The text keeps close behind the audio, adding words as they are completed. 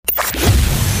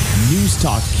News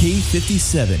Talk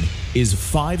K57 is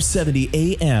 570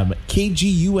 AM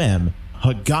KGUM,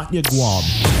 Hagåtña, Guam.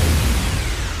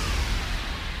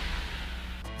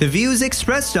 The views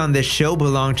expressed on this show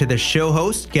belong to the show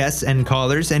host, guests, and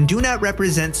callers and do not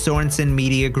represent Sorensen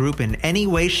Media Group in any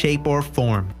way, shape, or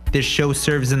form. This show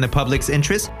serves in the public's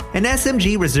interest, and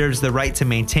SMG reserves the right to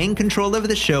maintain control of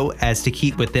the show as to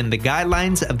keep within the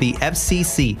guidelines of the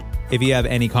FCC. If you have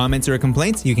any comments or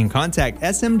complaints, you can contact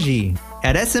SMG.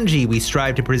 At SMG, we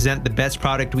strive to present the best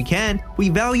product we can. We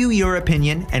value your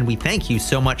opinion, and we thank you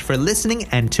so much for listening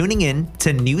and tuning in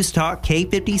to News Talk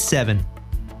K57.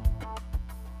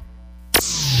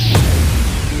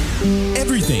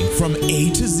 Everything from A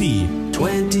to Z.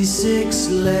 26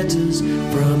 letters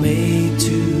from A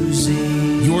to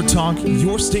Z. Your talk,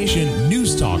 your station,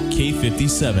 News Talk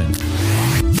K57.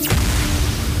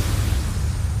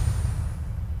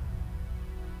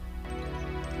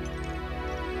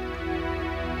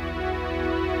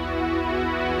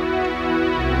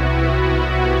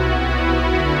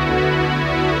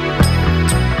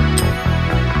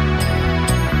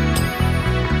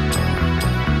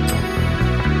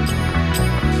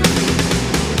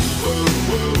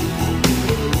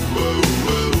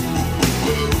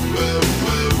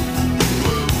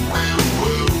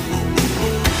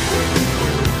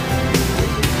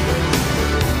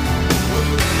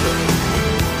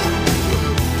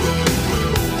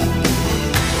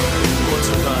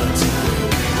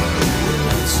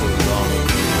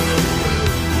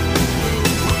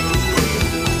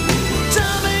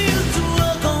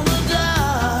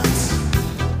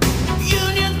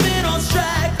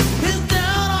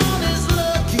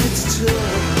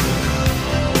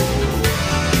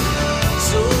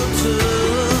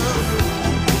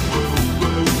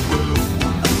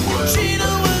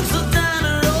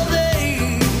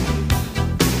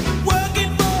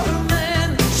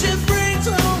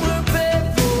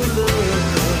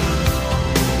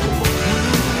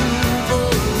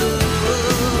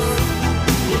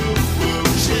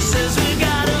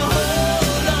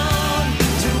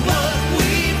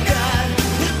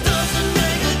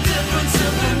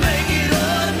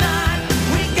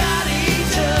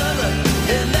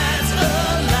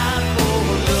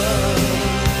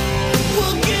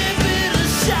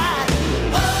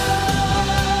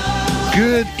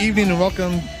 Good evening and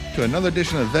welcome to another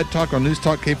edition of Vet Talk on News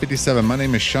Talk K57. My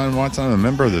name is Sean Watson. I'm a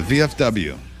member of the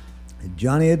VFW.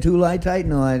 Johnny Atulai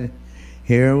Titanoid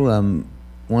here, one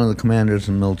of the commanders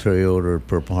in Military Order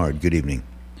Purple Heart. Good evening.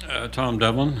 Tom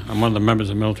Devlin. I'm one of the members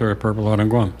of Military Purple Heart in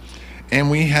Guam.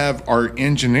 And we have our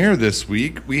engineer this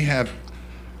week. We have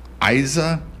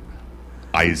Isa.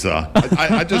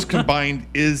 I just combined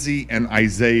Izzy and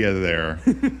Isaiah there.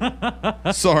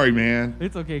 Sorry, man.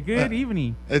 It's okay. Good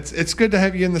evening. It's good to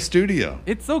have you in the studio.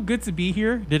 It's so good to be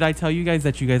here. Did I tell you guys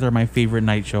that you guys are my favorite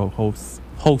night show hosts?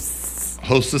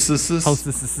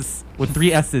 Hostesses with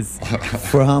 3 S's.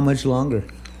 For how much longer?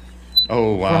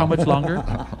 Oh, wow. For how much longer?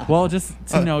 Well, just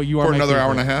to know you are for my another favorite.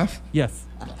 hour and a half? Yes.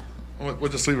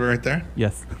 We'll just leave it right there?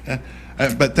 Yes.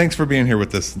 But thanks for being here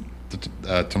with us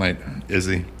tonight,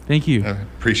 Izzy. Thank you. I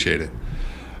appreciate it.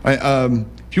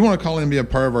 If you want to call in and be a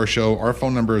part of our show, our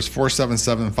phone number is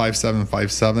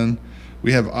 477-5757.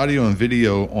 We have audio and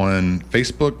video on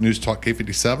Facebook, News Talk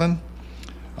K57,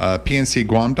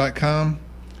 pncguam.com,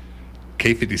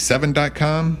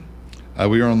 k57.com.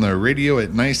 We are on the radio at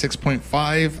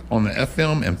 96.5 on the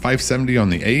FM and 570 on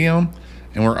the AM.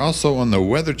 And we're also on the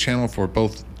Weather Channel for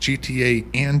both GTA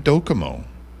and Docomo.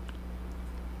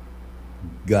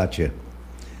 Gotcha.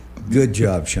 Good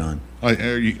job, Sean.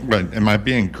 Am I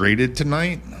being graded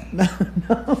tonight? No.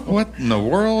 What in the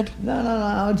world? No.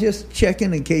 I'm just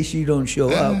checking in case you don't show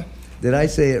up. Did I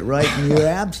say it right in your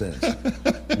absence?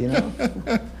 You know?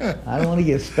 I don't want to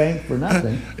get spanked for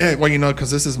nothing. Yeah, well,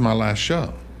 because this is my last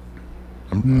show.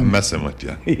 I'm messing with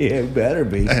you. Yeah, it better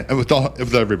be.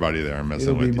 With everybody there, I'm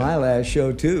messing with you. It'll be my last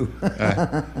show, too.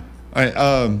 All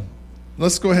right.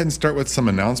 Let's go ahead and start with some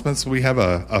announcements. We have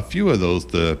a few of those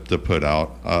to put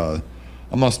out. I'm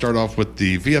going to start off with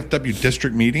the VFW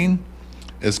district meeting.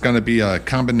 It's going to be a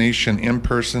combination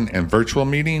in-person and virtual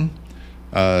meeting.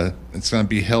 It's going to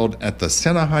be held at the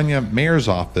Sanahaña Mayor's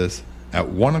Office at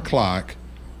 1 o'clock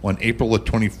on April the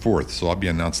 24th. So I'll be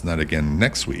announcing that again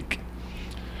next week.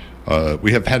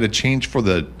 We have had a change for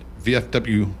the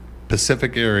VFW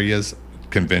Pacific Areas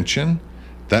Convention.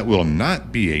 That will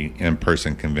not be an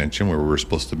in-person convention where we're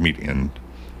supposed to meet in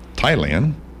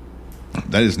Thailand.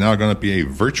 That is now going to be a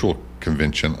virtual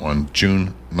convention on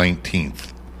June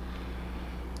 19th.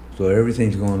 So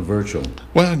everything's going virtual.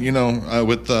 Well,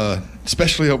 with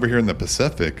especially over here in the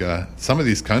Pacific, some of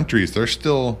these countries, they're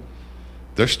still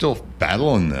they're still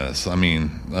battling this. I mean,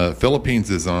 Philippines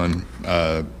is on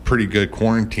pretty good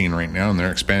quarantine right now, and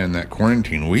they're expanding that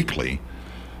quarantine weekly.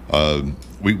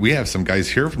 We have some guys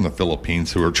here from the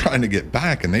Philippines who are trying to get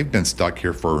back, and they've been stuck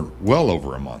here for well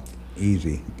over a month.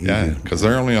 Easy. Yeah, because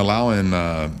they're only allowing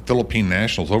Philippine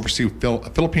nationals,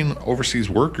 Philippine overseas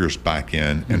workers back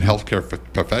in, and healthcare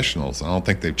professionals. I don't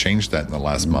think they've changed that in the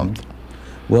last month.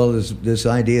 Well, this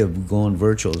idea of going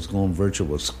virtual is going virtual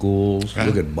with schools. Yeah.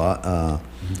 Look at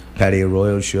Patty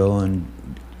Arroyo show and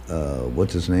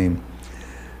what's his name?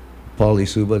 Paulie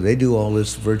Suba. They do all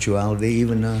this virtuality,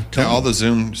 even All the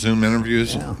Zoom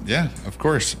interviews. Yeah. Yeah, of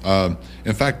course.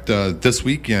 In fact, this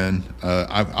weekend,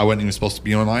 I wasn't even supposed to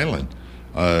be on island.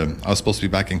 I was supposed to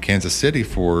be back in Kansas City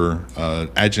for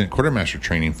adjutant quartermaster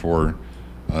training for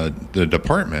the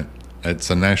department.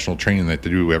 It's a national training that they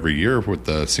do every year with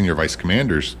the senior vice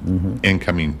commanders,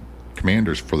 incoming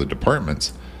commanders for the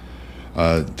departments.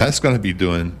 That's going to be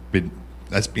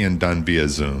that's being done via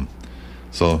Zoom.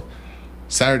 So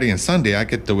Saturday and Sunday, I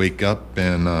get to wake up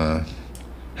and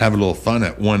have a little fun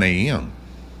at 1 a.m.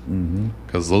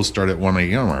 Because those start at 1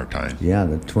 a.m. our time. Yeah,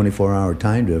 the 24-hour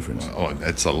time difference. Oh,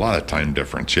 it's a lot of time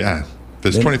difference, yeah. If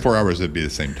it's 24 hours, it'd be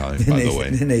the same time, by the way.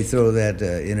 Then they throw that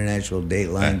international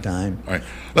dateline time. All right,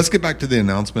 let's get back to the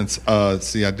announcements.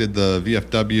 See, I did the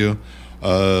VFW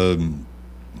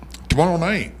tomorrow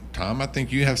night. Tom, I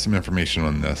think you have some information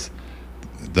on this.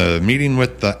 The meeting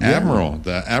with the Admiral,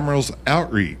 the Admiral's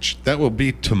Outreach, that will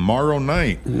be tomorrow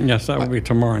night. Yes, that will be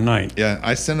tomorrow night. Yeah,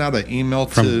 I sent out an email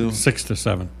from 6 to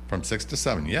 7. From 6 to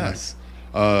 7, yes.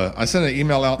 Right. I sent an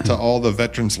email out to all the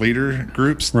veterans leader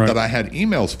groups that I had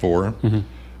emails for.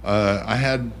 I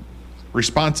had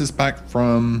responses back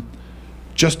from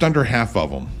just under half of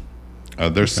them.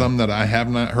 There's some that I have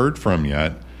not heard from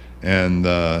yet, and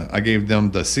I gave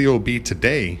them the COB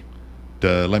today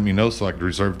to let me know so I could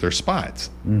reserve their spots.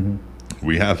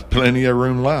 We have plenty of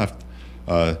room left.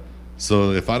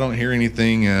 So if I don't hear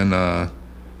anything, and I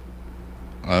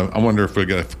wonder if we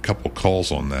get a couple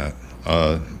calls on that.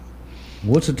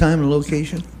 What's the time and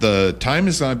location? The time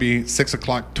is going to be 6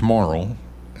 o'clock tomorrow,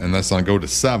 and that's going to go to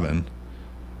 7.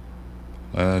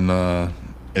 And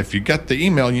if you get the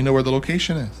email, you know where the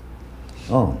location is.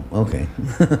 Oh, okay.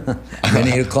 I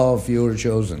need a call if you were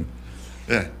chosen.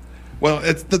 Yeah. Well,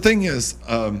 the thing is,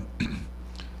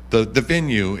 the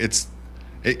venue,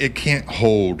 it can't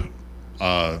hold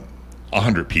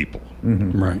 100 people.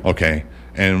 Right. Okay.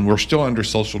 And we're still under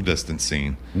social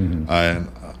distancing.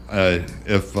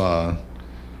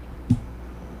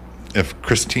 If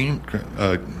Christine,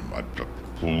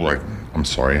 I'm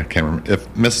sorry, I can't remember.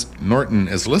 If Miss Norton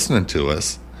is listening to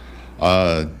us,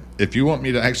 if you want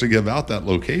me to actually give out that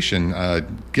location,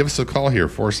 give us a call here,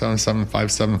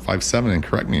 477-5757, and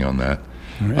correct me on that.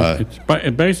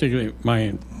 Basically,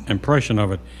 my impression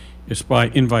of it is by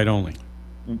invite only.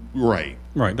 Right.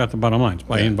 Right, that's the bottom line. It's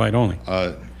by invite only.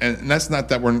 And that's not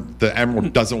that the Admiral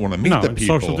doesn't want to meet the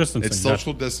people. It's social distancing. It's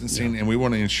social distancing, and we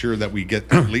want to ensure that we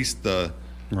get at least the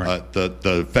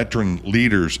veteran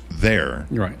leaders there.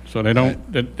 Right. So they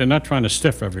don't. They're not trying to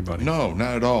stiff everybody. No,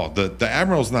 not at all. The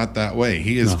Admiral's not that way.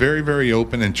 He is very, very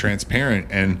open and transparent,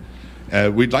 and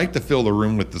we'd like to fill the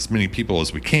room with as many people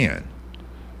as we can.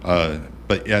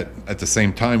 But yet, at the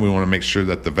same time, we want to make sure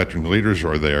that the veteran leaders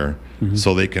are there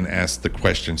so they can ask the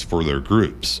questions for their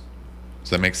groups.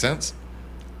 Does that make sense?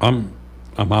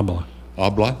 Habla.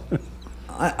 Habla?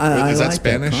 I Is that like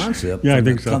Spanish? that concept. Yeah, I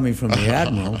think so. Coming from the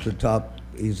Admiral,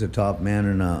 he's the top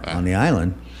man on the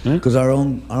island, because our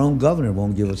own governor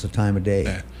won't give us a time of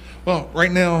day. Well,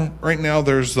 right now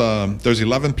there's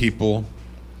 11 people.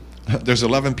 There's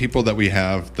 11 people that we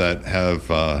have that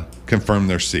have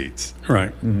confirmed their seats.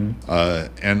 Right.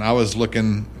 And I was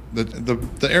looking.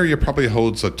 The area probably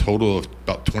holds a total of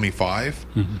about 25.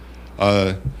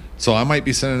 So I might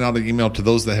be sending out an email to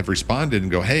those that have responded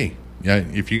and go, hey, yeah,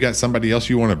 if you got somebody else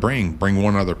you want to bring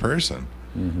one other person.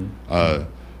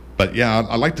 But yeah,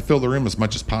 I like to fill the room as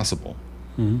much as possible.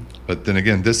 But then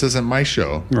again, this isn't my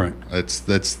show. Right.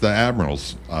 That's the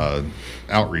Admiral's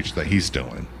outreach that he's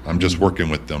doing. I'm just working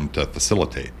with them to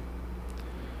facilitate.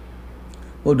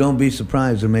 Well, don't be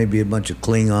surprised. There may be a bunch of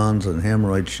Klingons and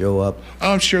hemorrhoids show up.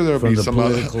 I'm sure there'll from be the some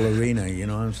political arena. You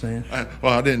know what I'm saying?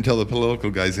 Well, I didn't tell the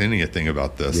political guys anything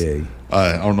about this. Yeah.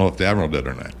 I don't know if the Admiral did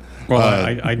or not.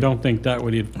 Well, I don't think that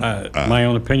would. My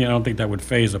own opinion, I don't think that would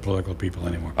phase the political people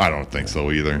anymore. I don't think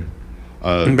so either.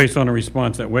 Based on the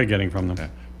response that we're getting from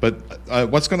them. But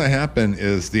what's going to happen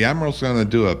is the Admiral's going to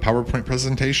do a PowerPoint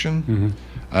presentation,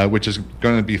 which is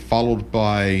going to be followed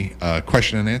by a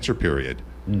question and answer period.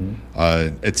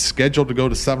 It's scheduled to go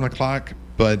to 7 o'clock,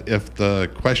 but if the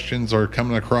questions are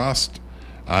coming across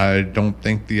I don't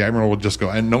think the Admiral will just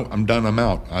go, no, I'm done, I'm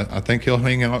out. I think he'll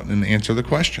hang out and answer the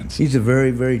questions. He's a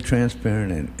very, very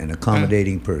transparent and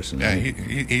accommodating person. Yeah, right?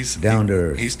 he's down to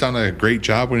earth. He's done a great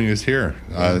job when he was here,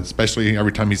 especially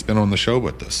every time he's been on the show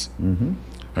with us. Mm-hmm.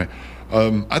 Right.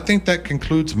 I think that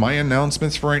concludes my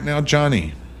announcements for right now.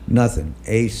 Johnny? Nothing.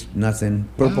 Ace, nothing.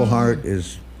 Purple Heart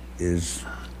is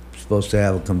supposed to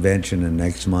have a convention in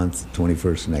next month,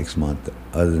 21st next month.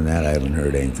 Other than that, I haven't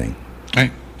heard anything. All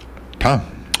right. Tom?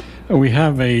 We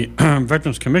have a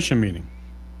Veterans Commission meeting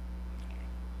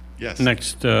Yes.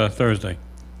 next Thursday.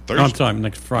 Thursday? No, sorry,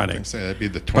 next Friday. I think so. That'd be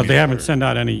the 23rd. But they haven't sent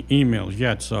out any emails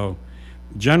yet, so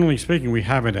generally speaking, we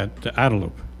have it at the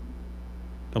Adeloop,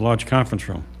 the large conference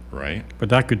room. Right. But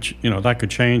that could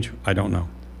change. I don't know.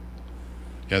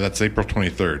 Yeah, that's April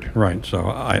 23rd. Right, so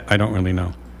I don't really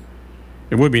know.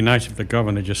 It would be nice if the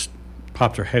governor just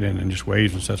pops her head in and just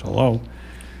waves and says hello,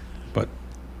 but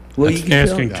that's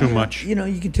asking too much. You know,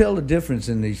 you can tell the difference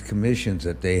in these commissions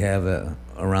that they have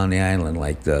around the island,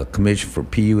 like the Commission for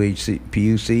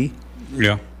PUC.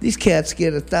 Yeah. These cats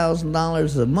get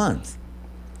 $1,000 a month,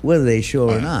 whether they show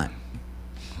or not.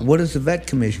 What does the Vet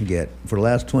Commission get? For the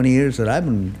last 20 years that I've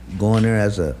been going there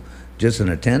as just an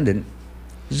attendant,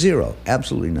 zero,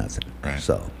 absolutely nothing. Right.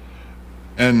 So,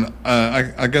 And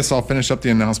I guess I'll finish up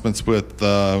the announcements with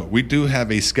we do have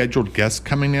a scheduled guest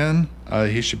coming in.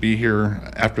 He should be here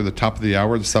after the top of the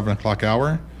hour, the 7 o'clock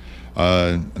hour.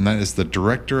 And that is the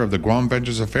director of the Guam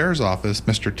Veterans Affairs Office,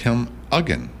 Mr. Tim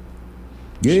Uggan.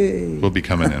 yay. Will be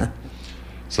coming in.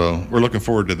 So we're looking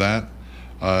forward to that.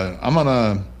 I'm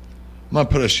gonna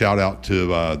put a shout out to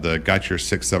the Gotcha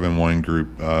 671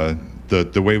 group.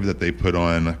 The wave that they put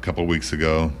on a couple weeks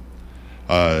ago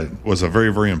was a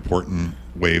very, very important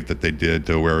wave that they did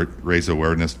to raise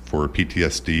awareness for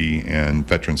PTSD and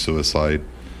veteran suicide.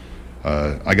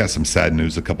 I got some sad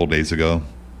news a couple days ago.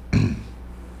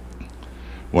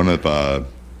 One of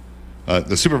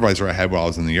the supervisor I had while I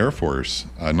was in the Air Force,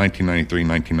 1993,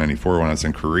 1994, when I was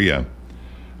in Korea,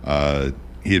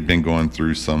 he had been going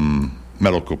through some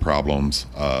medical problems,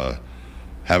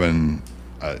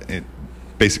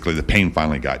 basically the pain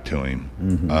finally got to him,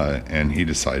 and he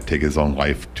decided to take his own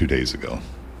life 2 days ago.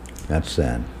 That's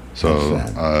sad. So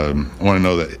That's sad. I want to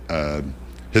know that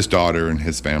his daughter and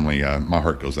his family, my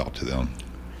heart goes out to them.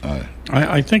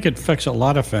 I think it affects a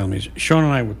lot of families. Sean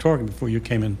and I were talking before you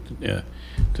came in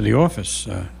to the office,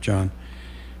 John,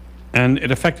 and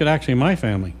it affected actually my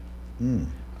family.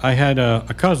 I had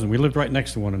a cousin. We lived right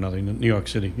next to one another in New York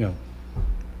City,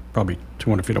 probably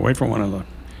 200 feet away from one another.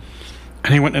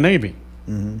 And he went in the Navy.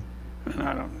 And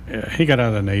he got out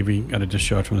of the Navy, got a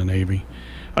discharge from the Navy.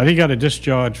 I think he got a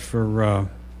discharge for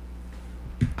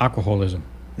alcoholism.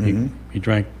 He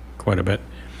drank quite a bit.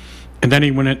 And then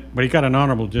he went in, but he got an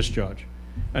honorable discharge.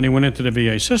 And he went into the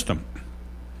VA system.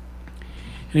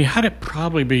 And he had it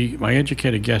probably be, my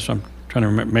educated guess, I'm trying to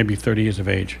remember, maybe 30 years of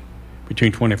age,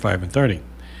 between 25 and 30.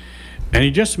 And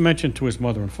he just mentioned to his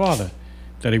mother and father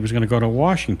that he was going to go to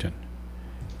Washington.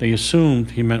 They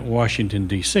assumed he meant Washington,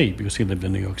 D.C., because he lived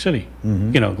in New York City.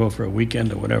 Go for a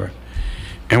weekend or whatever.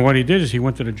 And what he did is he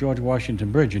went to the George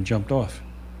Washington Bridge and jumped off.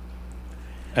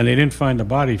 And they didn't find the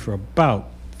body for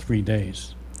about 3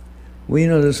 days.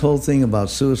 Well, this whole thing about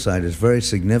suicide is very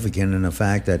significant in the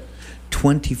fact that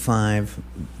 25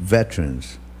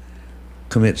 veterans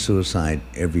commit suicide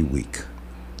every week.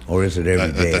 Or is it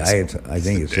every day? I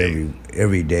think it's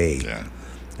every day. Yeah.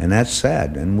 And that's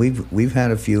sad. And we've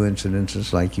had a few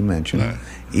incidences, like you mentioned,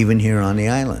 even here on the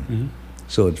island.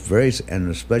 So it's very, and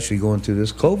especially going through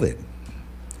this COVID.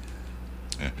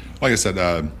 Yeah. Like I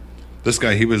said, this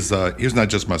guy, he was not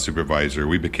just my supervisor.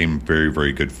 We became very,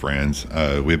 very good friends.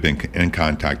 We've been in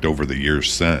contact over the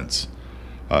years since.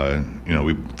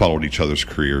 We followed each other's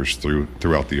careers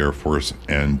throughout the Air Force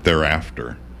and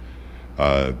thereafter.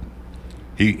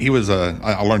 He was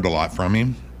I learned a lot from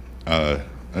him.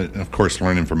 Of course,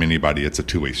 learning from anybody, it's a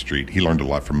two-way street. He learned a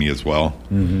lot from me as well.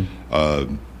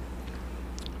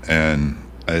 And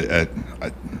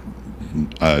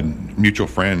a mutual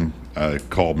friend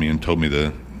called me and told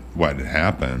me what had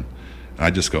happened. And I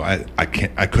just go, I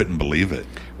couldn't believe it.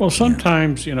 Well,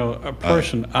 sometimes, a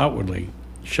person outwardly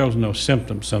shows no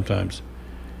symptoms sometimes.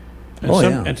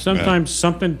 And and sometimes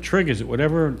something triggers it,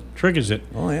 whatever triggers it.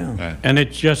 And and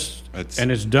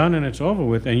it's done and it's over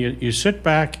with. And you sit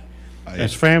back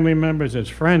as family members, as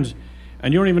friends,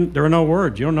 and there are no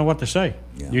words. You don't know what to say.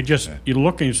 You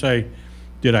look and you say,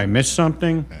 did I miss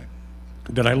something?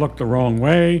 Did I look the wrong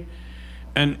way?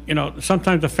 And,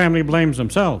 sometimes the family blames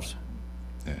themselves.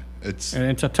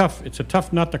 And it's a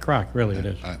tough nut to crack. Really, it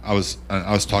is. I was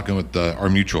talking with our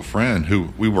mutual friend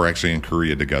who we were actually in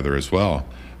Korea together as well.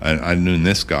 And I known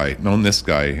this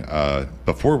guy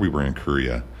before we were in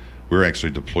Korea. We were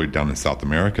actually deployed down in South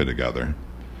America together.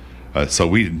 So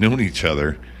we'd known each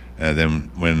other. And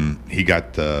then when he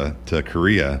got to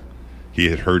Korea, he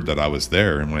had heard that I was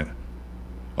there and went,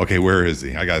 okay, where is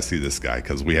he? I got to see this guy,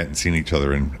 because we hadn't seen each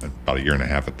other in about a year and a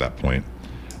half at that point.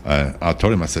 I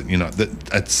told him, I said,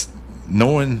 that's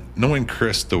knowing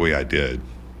Chris the way I did.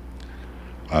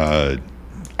 I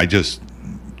just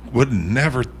would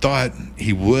never thought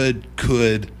he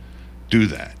could do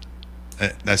that.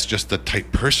 That's just the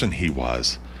type person he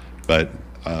was. But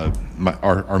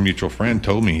our mutual friend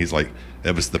told me, he's like,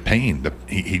 it was the pain.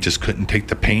 He just couldn't take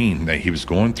the pain that he was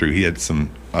going through. He had some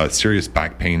serious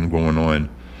back pain going on,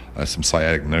 some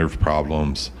sciatic nerve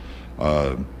problems.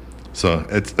 So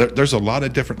there's a lot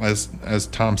of different, as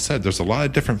Tom said, there's a lot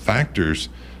of different factors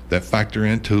that factor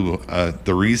into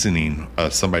the reasoning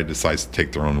somebody decides to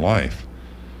take their own life.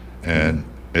 And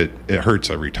it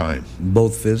hurts every time.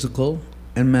 Both physical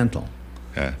and mental.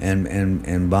 Yeah.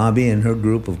 And Bobby and her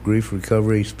group of grief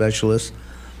recovery specialists,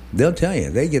 they'll tell you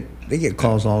they get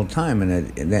calls all the time,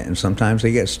 and sometimes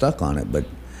they get stuck on it, but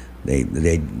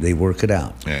they work it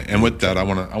out. Yeah. And with that, I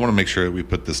want to make sure that we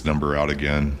put this number out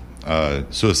again.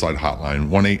 Suicide hotline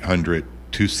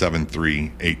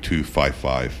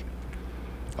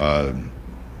 1-800-273-8255.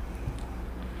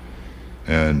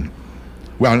 And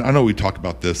well, I know we talk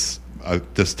about this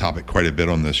topic quite a bit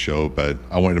on this show, but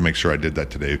I wanted to make sure I did that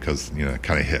today because it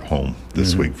kind of hit home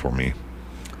this week for me.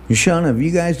 Sean, if you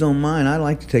guys don't mind, I'd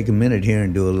like to take a minute here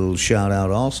and do a little shout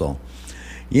out also.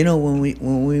 When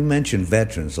we mention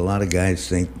veterans, a lot of guys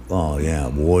think, oh yeah,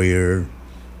 Warrior,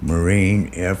 Marine,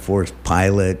 Air Force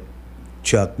pilot,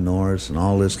 Chuck Norris, and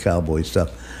all this cowboy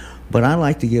stuff. But I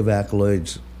like to give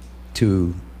accolades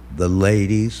to the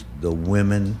ladies, the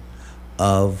women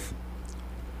of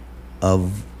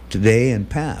today and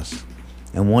past.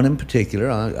 And one in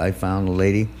particular, I found a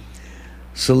lady,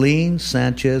 Celine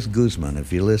Sanchez Guzman,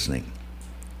 if you're listening.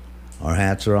 Our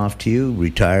hats are off to you.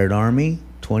 Retired Army,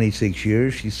 26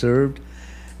 years she served,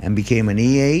 and became an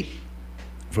E8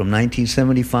 from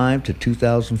 1975 to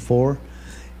 2004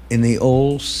 in the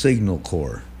old Signal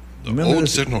Corps.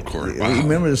 Signal Corps, wow.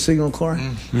 Remember the Signal Corps?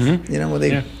 Mm-hmm. Where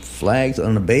they flags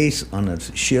on the base, on the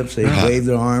ships, they wave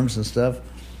their arms and stuff.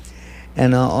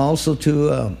 And also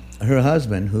to her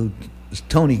husband, who is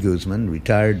Tony Guzman,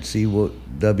 retired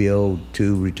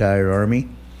CWO2 retired Army,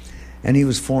 and he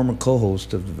was former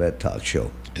co-host of the Vet Talk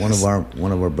Show. Yes.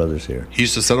 One of our brothers here. He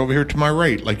used to sit over here to my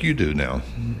right, like you do now.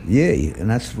 Yeah, and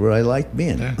that's where I like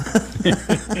being. Yeah.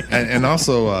 and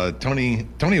also, Tony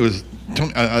was.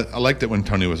 I liked it when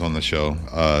Tony was on the show.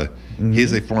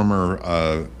 He's a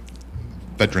former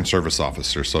veteran service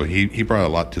officer, so he brought a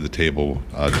lot to the table,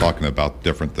 talking about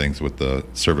different things with the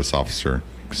service officer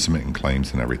submitting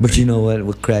claims and everything. But you know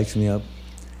what cracks me up?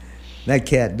 That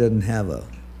cat doesn't have a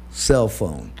cell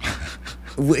phone.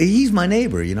 He's my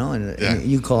neighbor, and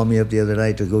you called me up the other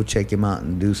night to go check him out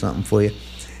and do something for you.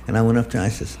 And I went up to him, I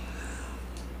says,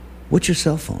 what's your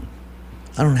cell phone?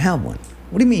 I don't have one.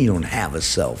 What do you mean you don't have a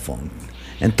cell phone?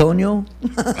 Antonio?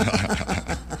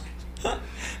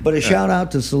 But a shout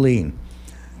out to Celine.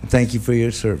 Thank you for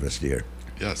your service, dear.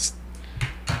 Yes.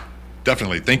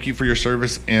 Definitely. Thank you for your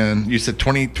service. And you said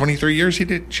 23 years she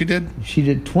did? She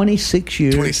did 26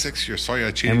 years. 26 years. Sorry,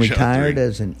 I cheated. And retired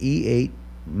as an E8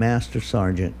 Master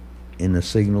Sergeant in the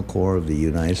Signal Corps of the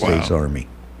United States Army.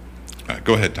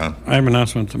 Go ahead, Tom. I have an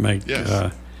announcement to make.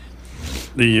 Yes.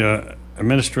 The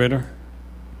administrator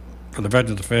for the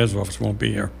Veterans Affairs Office won't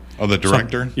be here. Oh, the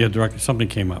director? Director. Something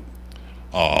came up.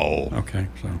 Oh. Okay,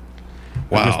 so.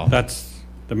 Wow. That's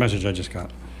the message I just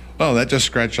got. Well, that just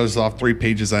scratches off 3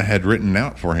 pages I had written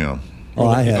out for him. Oh,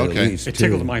 I had at least It 2.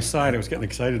 tickled my side. I was getting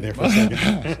excited there for a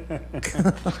second.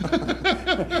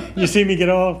 You see me get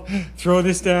all, throw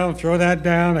this down, throw that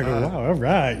down. I go, wow, all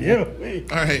right. Yeah.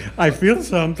 All right. I feel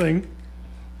something.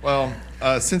 Well,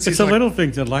 since it's the little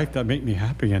things in life that make me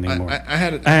happy anymore. I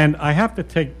had it. And I have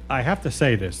to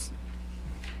say this.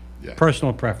 Yeah.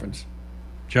 Personal preference.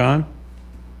 John?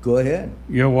 Go ahead.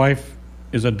 Your wife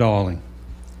is a darling.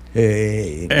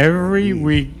 Hey. Every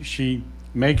week she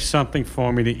makes something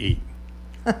for me to eat.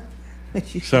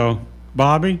 So,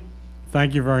 Bobby,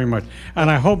 thank you very much. And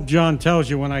I hope John tells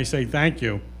you when I say thank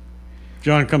you.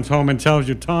 John comes home and tells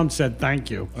you, Tom said thank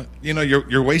you.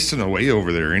 You're wasting away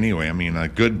over there anyway. I mean, a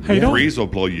good breeze will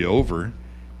blow you over.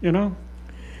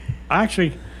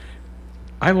 Actually,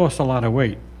 I lost a lot of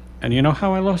weight. And you know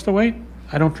how I lost the weight?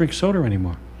 I don't drink soda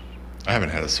anymore. I haven't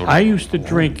had a soda. I used to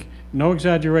drink, no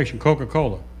exaggeration,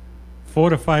 Coca-Cola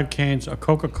 4 to 5 cans of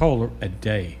Coca-Cola a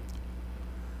day.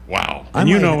 Wow. And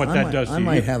you know what that does to you. I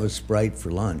might have a Sprite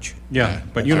for lunch. Yeah,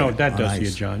 but you know what that does to you,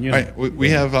 Nice. John. You All know. right, we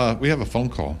have a phone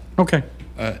call. Okay.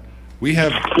 We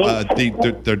have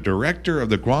the director of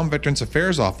the Guam Veterans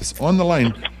Affairs Office on the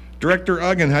line. Director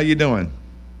Uggan, how you doing?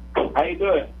 How you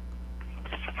doing?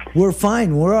 We're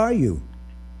fine. Where are you?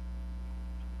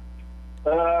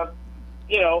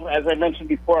 As I mentioned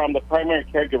before, I'm the primary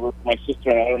caregiver for my sister,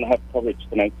 and I don't have coverage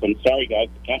tonight, so I'm sorry, guys.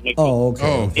 I can't make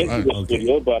it into the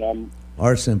studio, but I'm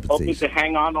our hoping sympathies. to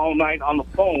hang on all night on the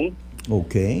phone.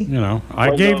 Okay. You know,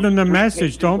 I gave them the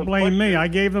message. Don't blame me. I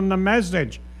gave them the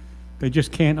message. They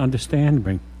just can't understand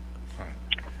me.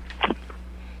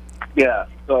 Yeah,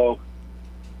 so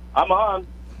I'm on.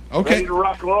 Okay. Ready to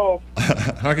rock and roll.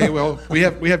 Okay, well, we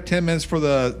have 10 minutes for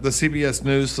the CBS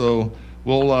News, so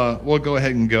we'll go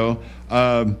ahead and go.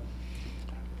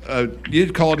 You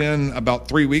had called in about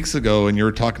 3 weeks ago, and you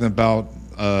were talking about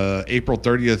April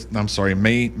 30th. I'm sorry,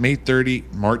 May 30,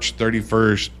 March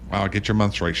 31st. Wow, get your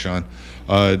months right, Sean.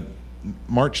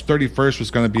 March 31st was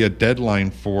going to be a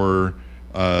deadline for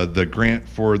the grant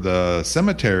for the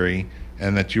cemetery,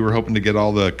 and that you were hoping to get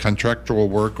all the contractual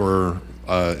work or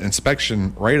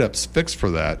inspection write-ups fixed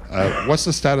for that. What's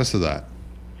the status of that?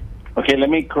 Okay, let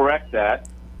me correct that.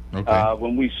 Okay.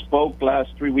 When we spoke last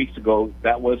 3 weeks ago,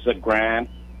 that was a grant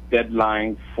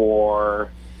deadline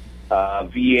for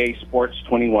VA Sports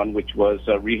 21, which was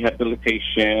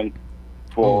rehabilitation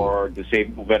for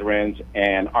disabled veterans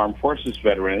and armed forces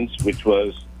veterans, which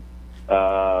was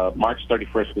March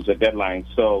 31st was the deadline.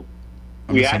 So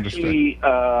we actually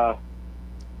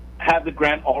had the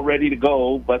grant all ready to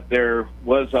go, but there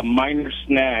was a minor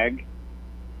snag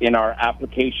in our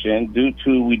application due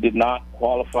to we did not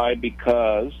qualify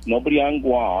because nobody on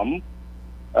Guam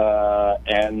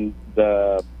and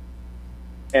the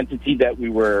entity that we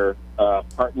were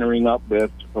partnering up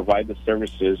with to provide the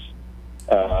services,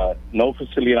 no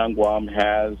facility on Guam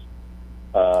has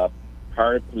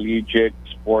paraplegic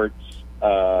sports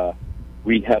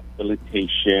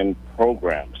rehabilitation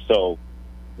program. So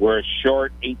we're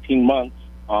short 18 months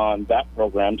on that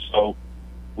program, so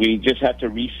we just had to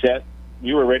reset.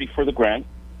 We were ready for the grant.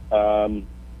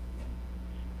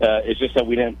 It's just that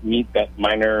we didn't meet that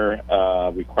minor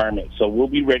requirement. So we'll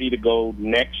be ready to go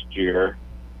next year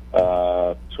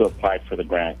to apply for the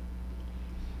grant.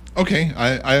 Okay,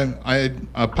 I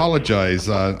apologize.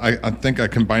 I think I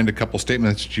combined a couple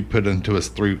statements that you put into us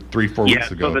 4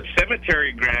 weeks ago. So the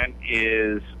cemetery grant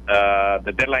is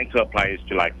the deadline to apply is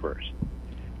July 1st.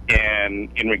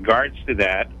 And in regards to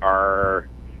that, our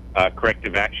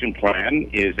corrective action plan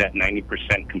is at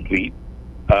 90% complete.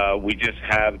 We just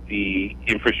have the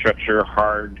infrastructure,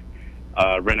 hard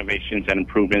renovations and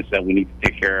improvements that we need to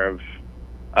take care of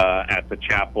at the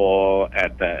chapel,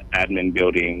 at the admin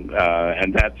building,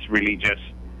 and that's really just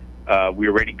we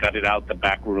already gutted out the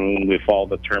back room with all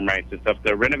the termites and stuff.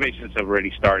 The renovations have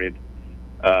already started,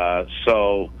 and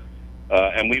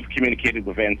we've communicated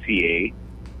with NCA,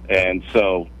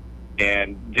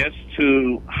 and just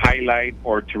to highlight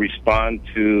or to respond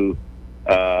to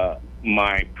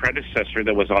my predecessor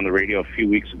that was on the radio a few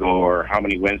weeks ago, or how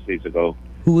many Wednesdays ago.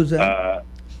 Who was that?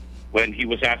 When he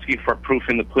was asking for proof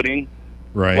in the pudding.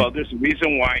 Right. Well, there's a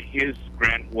reason why his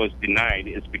grant was denied.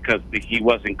 It's because he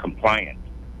wasn't compliant.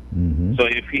 Mm-hmm. So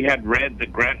if he had read the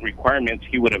grant requirements,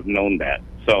 he would have known that.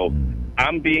 So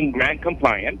I'm being grant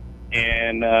compliant,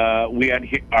 and we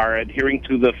are adhering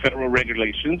to the federal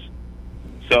regulations.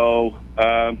 So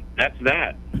that's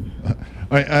that. All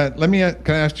right,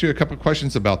 can I ask you a couple of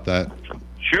questions about that?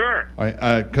 Sure.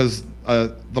 Because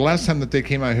the last time that they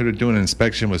came out here to do an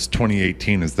inspection was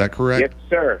 2018. Is that correct? Yes,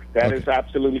 sir. That is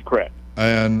absolutely correct.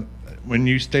 And when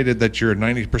you stated that you're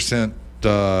 90%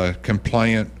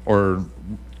 compliant or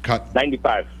cut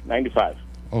 95.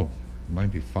 Oh,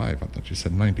 95. I thought you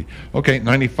said 90. Okay,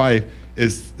 95.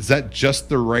 Is that just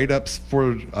the write-ups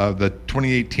for the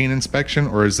 2018 inspection,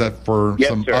 or is that for Yes,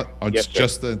 some? sir. It's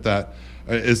just that.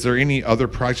 Is there any other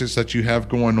projects that you have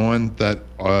going on that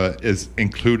is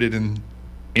included in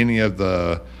any of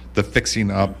the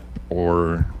fixing up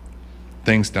or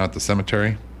things down at the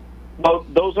cemetery? Well,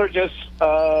 those are just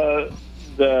the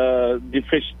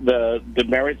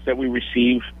merits that we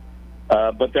receive.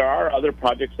 But there are other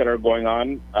projects that are going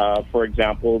on. For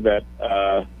example, that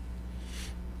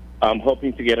I'm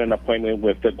hoping to get an appointment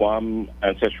with the Guam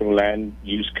Ancestral Land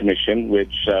Use Commission,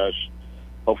 which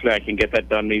hopefully I can get that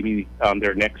done maybe on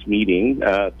their next meeting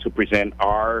to present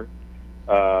our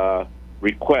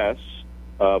requests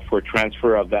for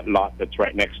transfer of that lot that's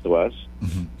right next to us,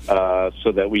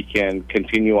 so that we can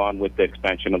continue on with the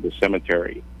expansion of the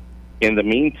cemetery. In the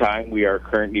meantime, we are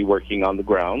currently working on the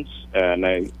grounds, and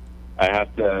I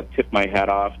have to tip my hat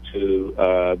off to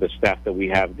the staff that we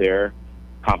have there,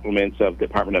 compliments of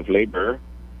Department of Labor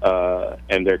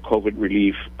and their COVID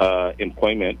relief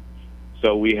employment.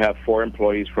 So we have 4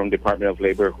 employees from Department of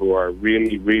Labor who are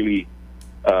really, really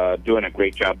doing a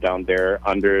great job down there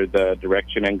under the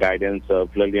direction and guidance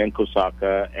of Lillian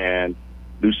Kosaka and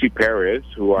Lucy Perez,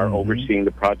 who are overseeing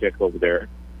the project over there.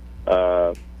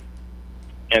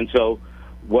 And so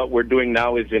what we're doing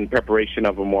now is in preparation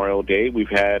of Memorial Day. We've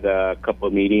had a couple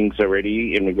of meetings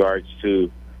already in regards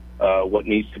to what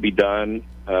needs to be done.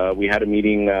 We had a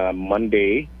meeting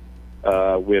Monday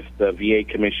with the VA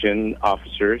Commission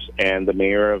officers and the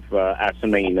mayor of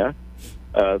Asanmaina.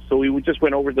 So we just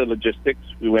went over the logistics.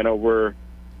 We went over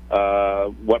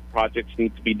what projects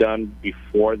need to be done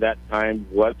before that time,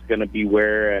 what's going to be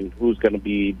where, and who's going to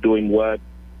be doing what.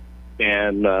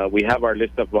 And we have our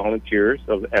list of volunteers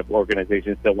of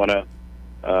organizations that want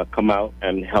to come out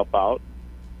and help out.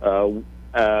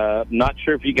 Not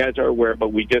sure if you guys are aware,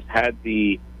 but we just had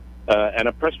and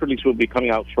a press release will be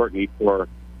coming out shortly for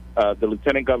the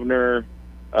Lieutenant Governor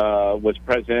was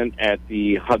present at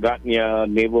the Hagatnya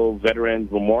Naval Veterans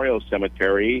Memorial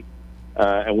Cemetery.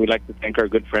 And we'd like to thank our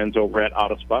good friends over at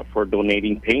Autospot for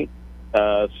donating paint.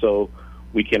 So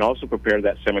we can also prepare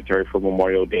that cemetery for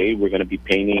Memorial Day. We're going to be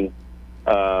painting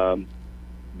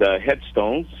the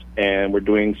headstones, and we're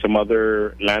doing some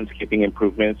other landscaping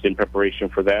improvements in preparation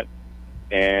for that.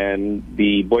 And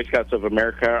the Boy Scouts of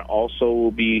America also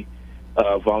will be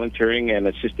volunteering and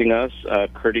assisting us,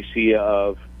 courtesy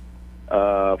of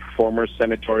former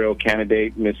senatorial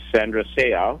candidate Miss Sandra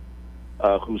Seau,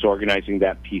 who's organizing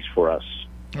that piece for us.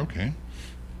 Okay.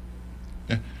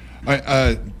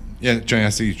 Yeah. Yeah, Johnny, I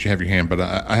see you have your hand, but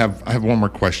I have one more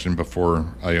question before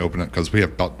I open it, because we have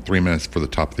about 3 minutes for the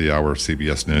top of the hour of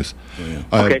CBS News. Yeah.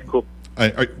 Okay, cool.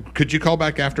 Could you call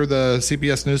back after the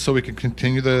CBS News so we can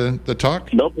continue the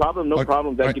talk? No problem, no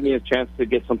problem. That'll give me a chance to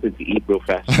get something to eat real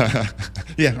fast.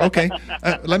 Yeah, okay.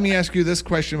 Let me ask you this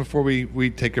question before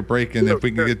we take a break, and if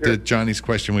we can get to Johnny's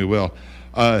question, we will.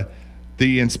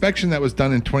 The inspection that was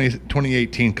done in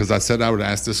 2018, because I said I would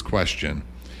ask this question.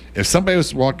 If somebody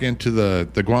was to walk into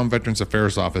the Guam Veterans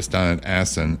Affairs office down at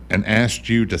Assen and asked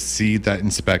you to see that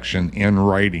inspection in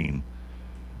writing,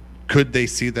 could they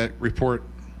see that report?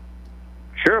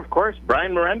 Sure, of course.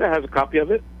 Brian Miranda has a copy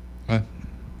of it.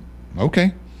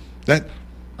 Okay.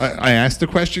 I asked the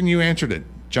question, you answered it.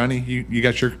 Johnny, you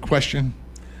got your question?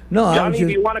 No, Johnny, if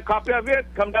you want a copy of it,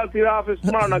 come down to the office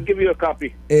tomorrow and I'll give you a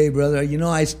copy. Hey, brother,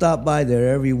 I stop by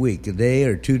there every week, a day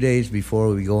or 2 days before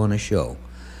we go on a show.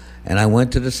 And I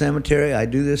went to the cemetery. I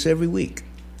do this every week.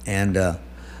 And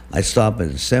I stop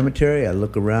at the cemetery. I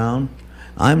look around.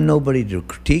 I'm nobody to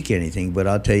critique anything, but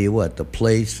I'll tell you what, the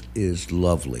place is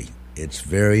lovely. It's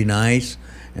very nice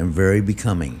and very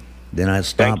becoming. Then I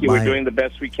stop by. Thank you. We're doing the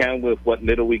best we can with what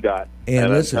little we got.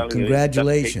 And listen,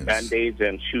 congratulations. Band-aids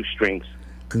and shoestrings.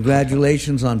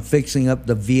 Congratulations on fixing up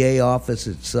the VA office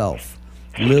itself.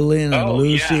 Lillian and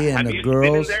Lucy and the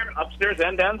girls. Have you been in there, upstairs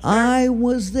and downstairs? I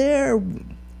was there.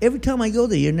 Every time I go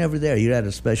there, you're never there. You're at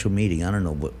a special meeting. I don't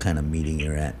know what kind of meeting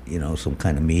you're at, some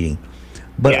kind of meeting.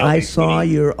 But I saw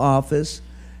your office,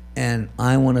 and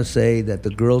I want to say that the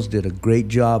girls did a great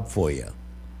job for you.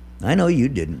 I know you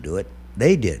didn't do it.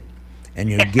 They did. And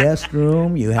your guest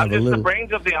room, you have I'm just the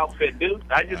brains of the outfit, dude.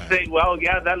 I just say, well,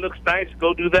 yeah, that looks nice.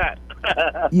 Go do that.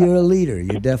 You're a leader.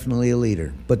 You're definitely a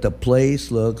leader. But the place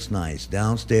looks nice.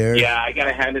 Downstairs. Yeah, I got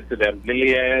to hand it to them.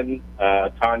 Lillian,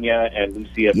 Tanya, and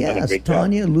Lucy have done a great job.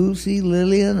 Tanya, Lucy,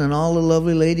 Lillian, and all the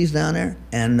lovely ladies down there.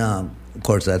 And, of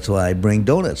course, that's why I bring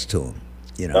donuts to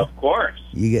them. Of course.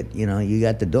 You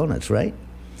got the donuts, right?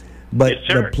 But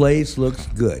the place looks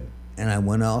good. And I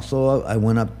went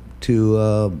up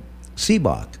to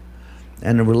Seebach.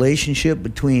 And the relationship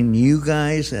between you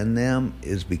guys and them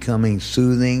is becoming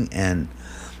soothing, and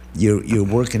you're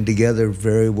working together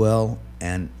very well,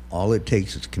 and all it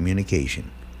takes is communication.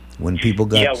 When people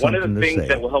got something to say. Yeah, one of the things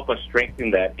that will help us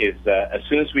strengthen that is as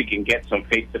soon as we can get some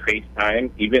face-to-face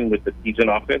time, even with the season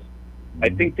office, I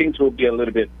think things will be a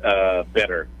little bit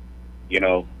better,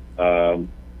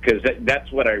 because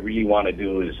that's what I really want to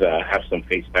do is have some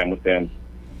face time with them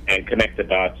and connect the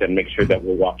dots and make sure that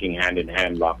we're walking hand in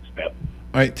hand, lockstep.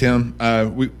 All right, Tim.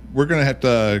 We're going to have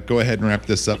to go ahead and wrap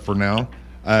this up for now.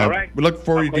 All right. We look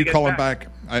forward to you calling back.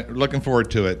 Looking forward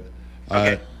to it.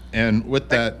 Okay. And with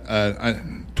that,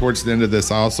 towards the end of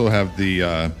this, I also have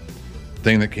the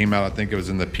thing that came out. I think it was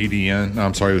in the PDN. No,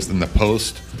 I'm sorry, it was in the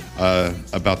Post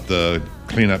about the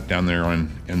cleanup down there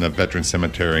in the Veteran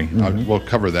Cemetery. We'll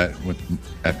cover that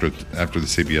after the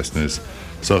CBS News.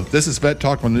 So this is Vet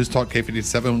Talk on News Talk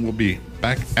K57. We'll be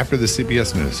back after the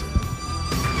CBS News.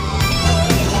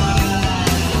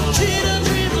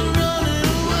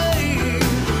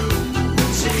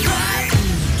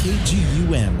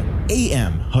 KGUM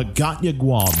AM Hagåtña,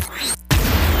 Guam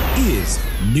is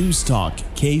News Talk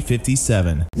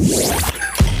K57.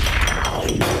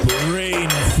 Brain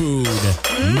food.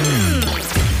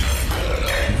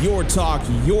 Your talk,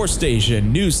 your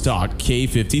station, News Talk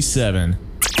K57.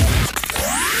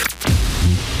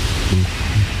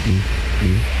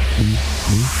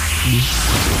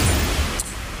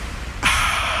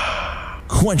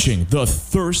 Quenching the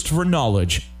thirst for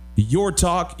knowledge. Your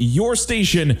talk, your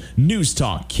station, News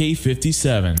Talk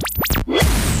K57.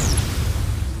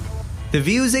 The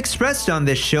views expressed on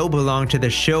this show belong to the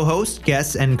show host,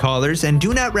 guests, and callers and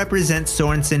do not represent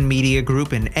Sorensen Media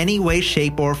Group in any way,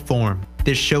 shape, or form.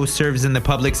 This show serves in the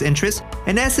public's interest,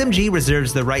 and SMG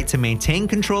reserves the right to maintain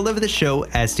control of the show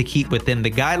as to keep within the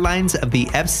guidelines of the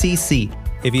FCC.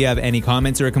 If you have any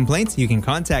comments or complaints, you can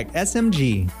contact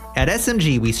SMG. At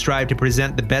SMG, we strive to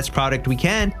present the best product we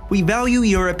can. We value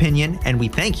your opinion, and we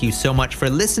thank you so much for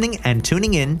listening and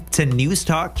tuning in to News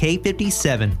Talk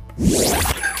K57.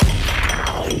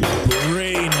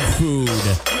 Brain food.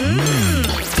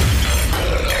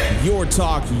 Your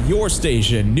talk, your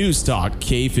station, News Talk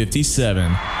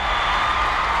K57.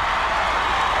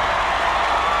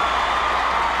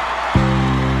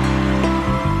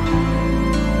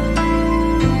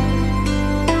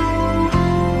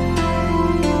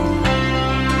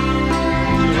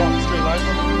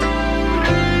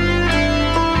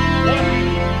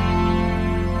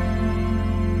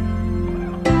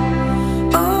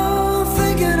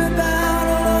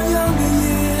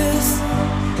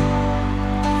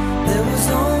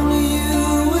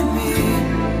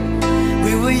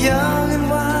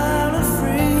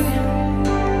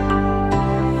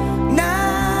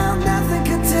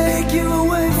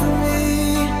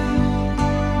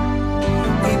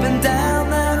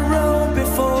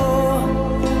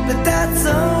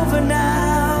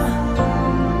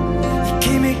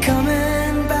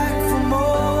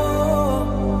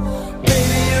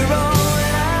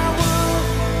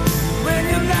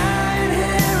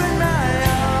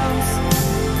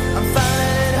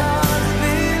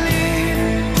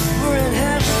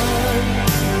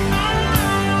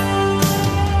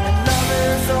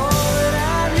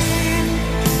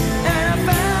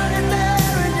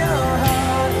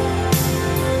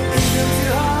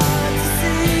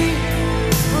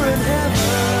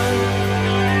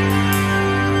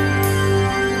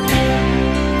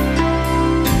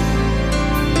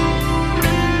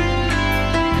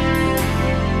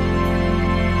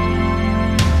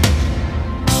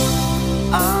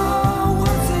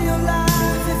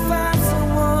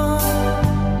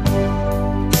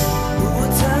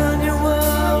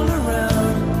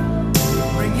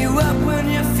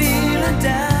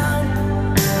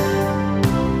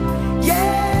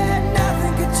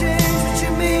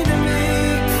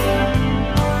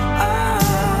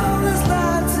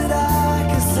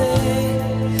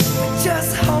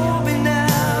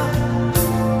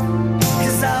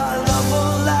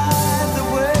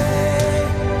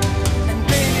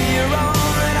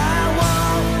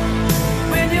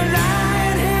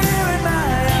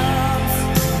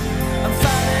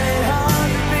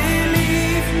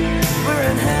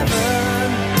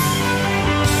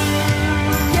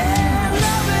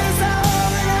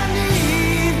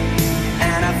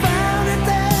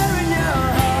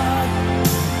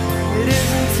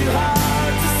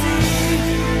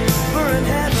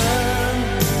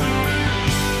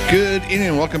 Good evening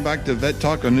and welcome back to Vet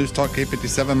Talk on News Talk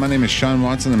K57. My name is Sean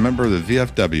Watson, a member of the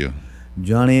VFW.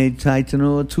 Johnny A.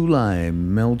 Taitanoa Tulai,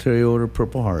 Military Order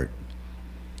Purple Heart.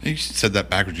 You said that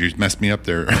backwards. You messed me up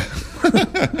there.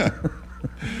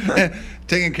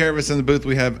 Taking care of us in the booth,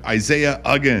 we have Isaiah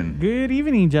Uggan. Good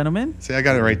evening, gentlemen. See, I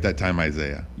got it right that time,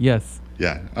 Isaiah. Yes.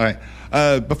 Yeah. All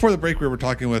right. Before the break, we were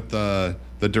talking with the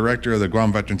director of the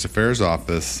Guam Veterans Affairs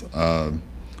Office,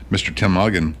 Mr. Tim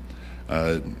Uggan.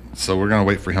 So we're going to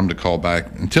wait for him to call back.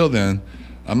 Until then,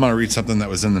 I'm going to read something that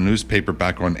was in the newspaper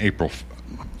back on April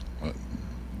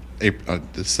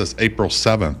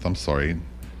 7th. I'm sorry.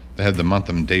 They had the month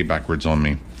and day backwards on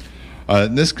me.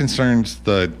 This concerns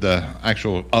the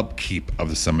actual upkeep of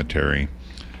the cemetery.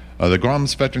 The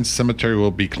Guam's Veterans Cemetery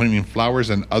will be cleaning flowers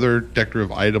and other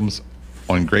decorative items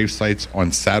on grave sites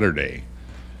on Saturday.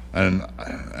 And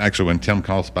actually, when Tim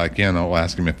calls back in, I'll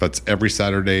ask him if that's every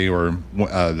Saturday or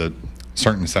the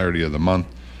certain Saturday of the month.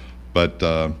 But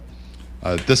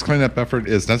This cleanup effort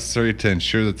is necessary to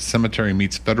ensure that the cemetery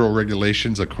meets federal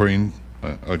regulations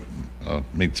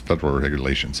meets federal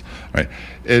regulations. All right.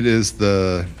 It is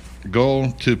the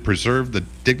goal to preserve the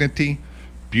dignity,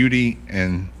 beauty,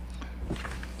 and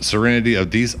serenity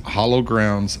of these hollow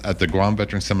grounds at the Guam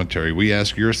Veteran Cemetery. We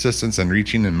ask your assistance in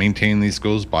reaching and maintaining these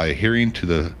goals by adhering to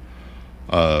the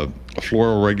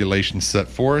floral regulations set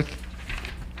forth.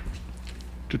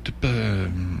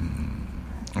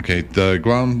 Okay, the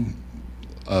Guam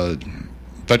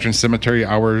Veteran Cemetery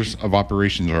hours of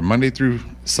operations are Monday through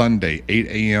Sunday, 8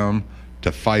 a.m.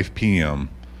 to 5 p.m.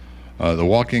 The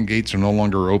walk-in gates are no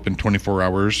longer open 24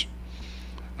 hours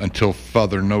until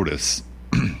further notice.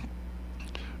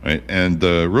 Right, and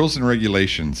the rules and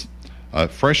regulations: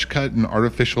 fresh cut and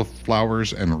artificial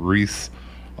flowers and wreaths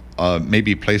may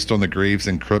be placed on the graves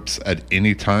and crypts at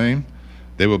any time.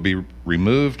 They will be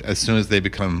removed as soon as they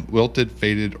become wilted,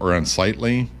 faded, or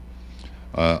unsightly.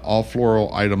 All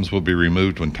floral items will be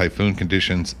removed when typhoon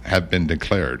conditions have been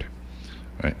declared.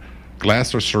 Right.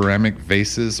 Glass or ceramic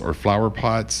vases or flower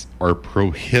pots are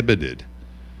prohibited.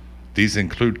 These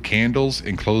include candles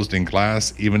enclosed in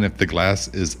glass, even if the glass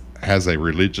has a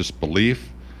religious belief.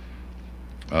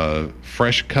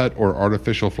 Fresh cut or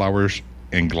artificial flowers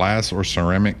in glass or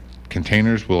ceramic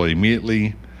containers will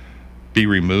immediately be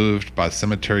removed by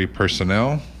cemetery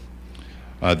personnel.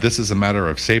 This is a matter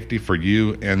of safety for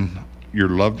you and your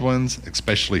loved ones,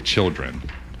 especially children.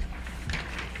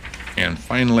 And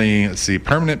finally, let's see,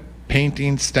 permanent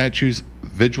paintings, statues,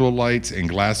 visual lights, and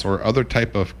glass or other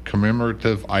type of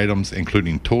commemorative items,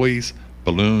 including toys,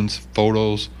 balloons,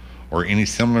 photos, or any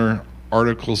similar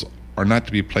articles, are not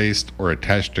to be placed or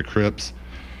attached to crypts,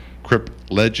 crypt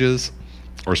ledges,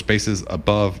 or spaces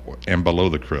above and below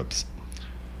the crypts.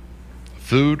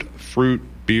 Food, fruit,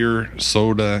 beer,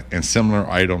 soda, and similar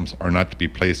items are not to be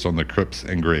placed on the crypts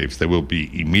and graves. They will be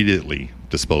immediately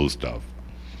disposed of.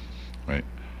 Right.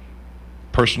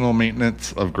 Personal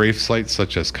maintenance of grave sites,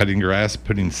 such as cutting grass,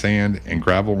 putting sand and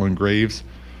gravel on graves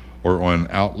or on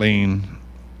outline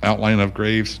of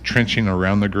graves, trenching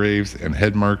around the graves, and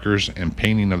head markers and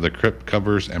painting of the crypt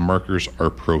covers and markers are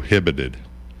prohibited.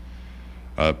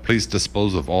 Please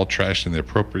dispose of all trash in the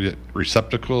appropriate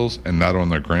receptacles and not on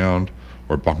the ground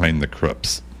or behind the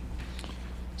crypts.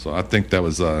 So I think that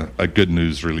was a good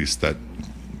news release that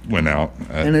went out.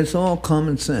 And it's all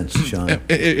common sense, Sean.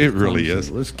 It really is.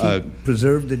 Let's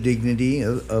preserve the dignity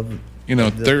of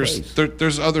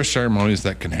there's other ceremonies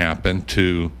that can happen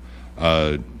to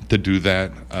do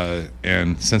that,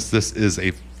 and since this is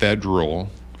a federal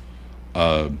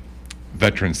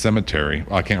veteran cemetery,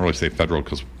 well, I can't really say federal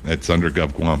because it's under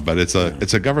GovGuam, but it's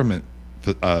a government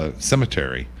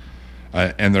cemetery,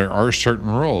 and there are certain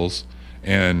rules,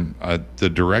 and the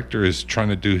director is trying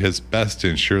to do his best to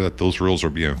ensure that those rules are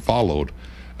being followed.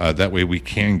 That way we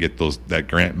can get that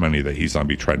grant money that he's going to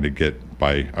be trying to get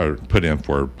put in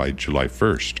for by July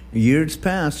 1st. Years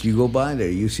past, you go by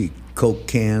there, you see Coke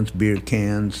cans, beer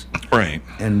cans, right,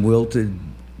 and wilted.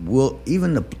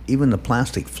 Even the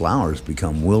plastic flowers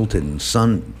become wilted and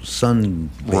sun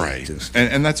right,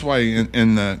 and that's why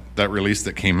in that release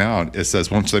that came out, it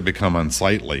says once they become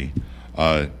unsightly,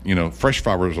 fresh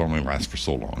flowers only last for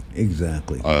so long.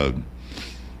 Exactly.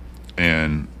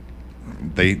 And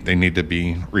they need to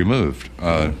be removed.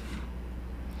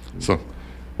 So,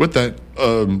 with that,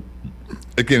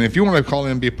 again, if you want to call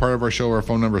in and be a part of our show, our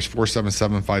phone number is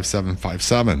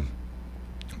 477-5757.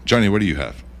 Johnny, what do you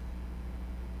have?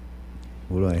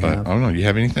 What do I have? I don't know. You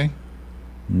have anything?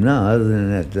 No, other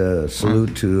than that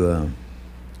salute to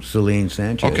Celine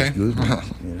Sanchez. Okay.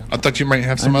 I thought you might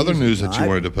have some other news that you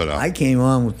wanted to put out. I came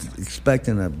on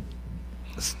expecting a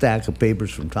stack of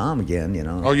papers from Tom again,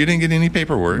 Oh, you didn't get any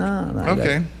paperwork? No.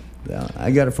 Okay.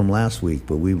 I got it from last week,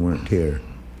 but we weren't here.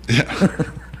 Yeah.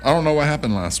 I don't know what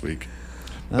happened last week.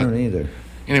 I don't either.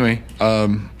 Anyway, all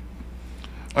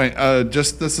right,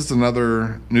 this is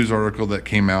another news article that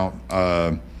came out.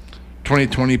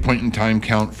 2020 point-in-time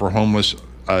count for homeless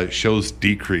shows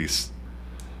decrease.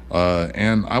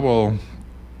 And I will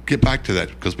get back to that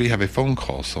because we have a phone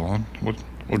call, so we'll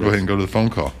go ahead and go to the phone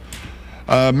call.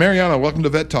 Mariana, welcome to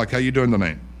Vet Talk. How you doing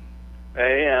tonight?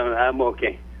 Hey, I'm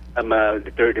okay. I'm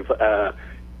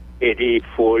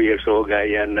 84 years old guy,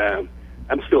 and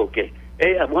I'm still okay.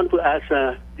 Hey, I want to ask,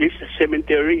 this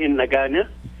cemetery in Nagana,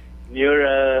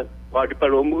 near Park,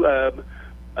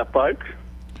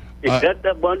 is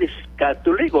that one is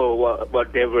Catholic or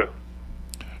whatever?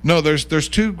 No, there's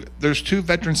two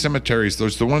veteran cemeteries.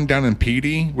 There's the one down in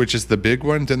Petey, which is the big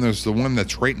one. Then there's the one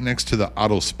that's right next to the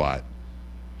auto spot.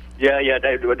 Yeah,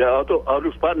 the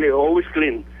auto spot, they always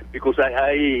clean because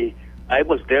I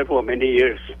was there for many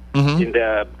years in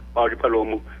the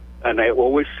Palomo, and I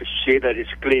always say that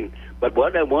it's clean. But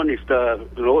what I want is to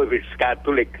know if it's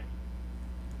Catholic.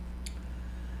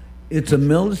 It's a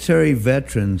military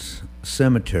veterans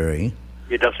cemetery.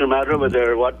 It doesn't matter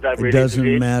whether what that It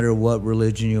doesn't matter what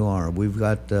religion you are. We've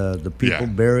got the people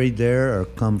buried there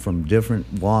come from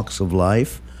different walks of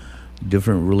life,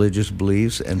 different religious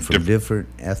beliefs, and from different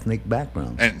ethnic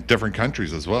backgrounds. And different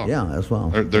countries as well. Yeah, as well.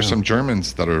 There's some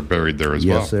Germans that are buried there as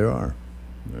well. Yes, there are.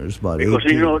 There's about because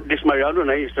 18. you know this Mariano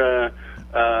is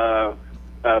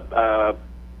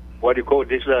what do you call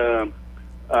this Night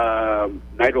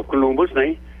of Columbus,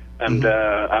 and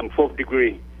I'm 4th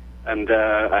degree. And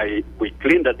we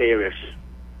clean that areas.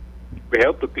 We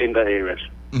help to clean that areas.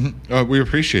 Mm-hmm. We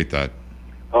appreciate that.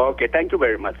 Okay, thank you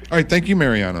very much. All right, thank you,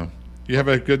 Mariano. You have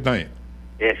a good night.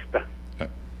 Yes.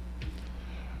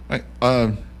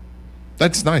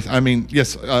 That's nice. I mean,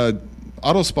 yes,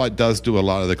 Autospot does do a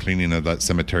lot of the cleaning of that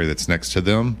cemetery that's next to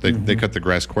them. They cut the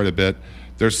grass quite a bit.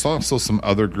 There's also some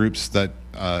other groups that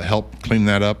help clean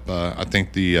that up. I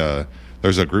think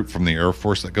there's a group from the Air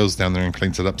Force that goes down there and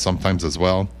cleans it up sometimes as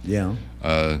well. Yeah.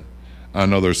 I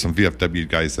know there's some VFW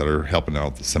guys that are helping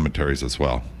out the cemeteries as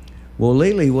well. Well,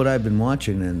 lately, what I've been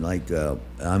watching, and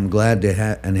I'm glad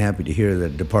to and happy to hear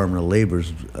that Department of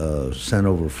Labor's sent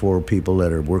over 4 people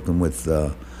that are working with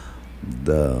the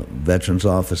Veterans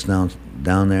Office down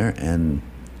there, and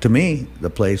to me, the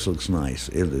place looks nice.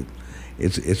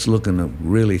 It's looking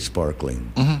really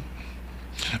sparkling. Mm-hmm.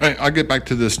 All right, I'll get back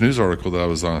to this news article that I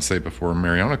was going to say before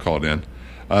Mariana called in.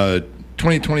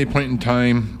 2020 point in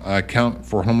time count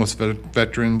for homeless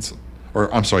veterans,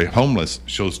 homeless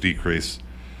shows decrease.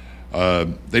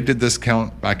 They did this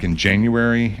count back in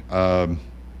January.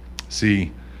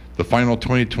 See, the final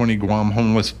 2020 Guam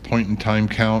homeless point in time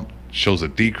count shows a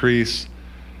decrease.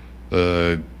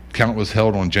 The count was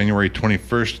held on January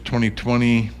 21st,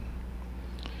 2020.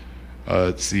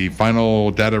 The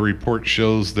final data report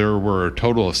shows there were a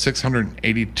total of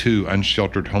 682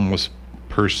 unsheltered homeless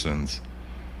persons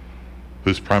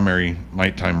whose primary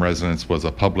nighttime residence was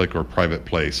a public or private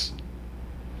place.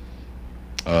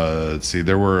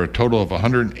 There were a total of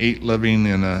 108 living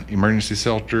in emergency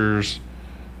shelters.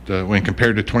 When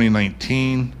compared to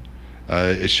 2019,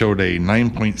 it showed a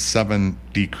 9.7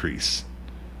 decrease.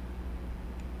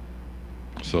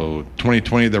 So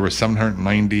 2020 there was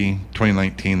 790.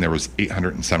 2019 there was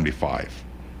 875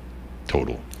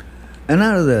 total. And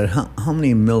out of that, how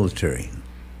many military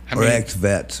or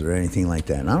ex-vets or anything like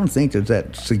that? And I don't think there's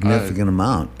that significant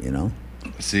amount, you know.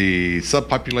 See,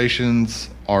 subpopulations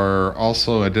are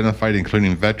also identified,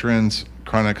 including veterans,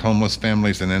 chronic homeless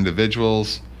families, and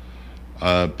individuals.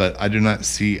 But I do not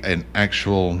see an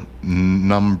actual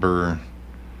number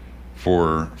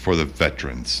for the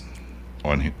veterans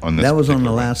on this. That was on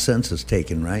the last census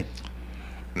taken, right?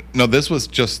 No, this was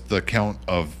just the count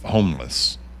of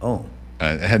homeless. Oh.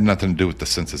 It had nothing to do with the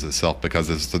census itself because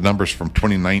it's the numbers from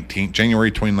January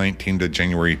 2019 to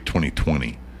January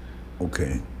 2020.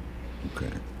 Okay.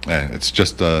 It's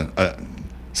just a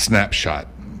snapshot,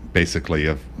 basically,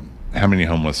 of how many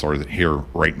homeless are here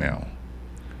right now.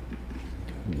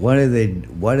 Why do they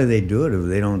do it if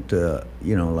they don't,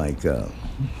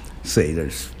 say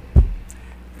there's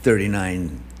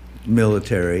 39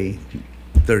 military,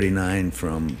 39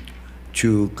 from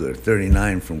Chuk, or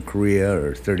 39 from Korea,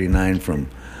 or 39 from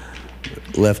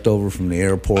leftover from the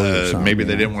airport or something? Maybe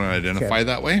they didn't want to identify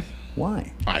that way.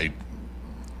 Why?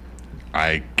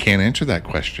 I can't answer that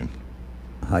question.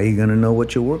 How are you going to know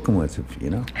what you're working with, if, you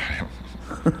know?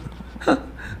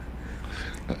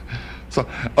 So,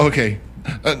 okay.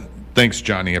 Thanks,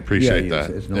 Johnny. Appreciate that.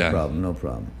 It's no problem. No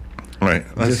problem. Right.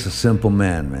 I'm just a simple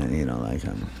man, man. You know, like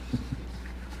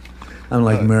I'm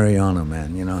like Mariano,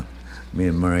 man. You know, me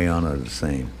and Mariano are the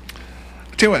same.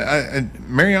 Tell you what,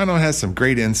 Mariano has some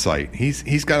great insight.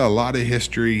 He's got a lot of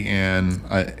history, and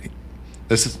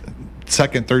this is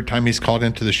third time he's called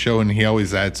into the show, and he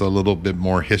always adds a little bit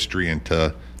more history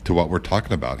into what we're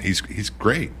talking about. He's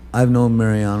great. I've known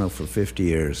Mariano for 50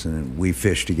 years, and we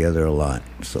fish together a lot.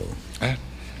 So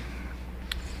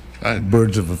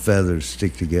birds of a feather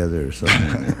stick together or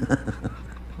something.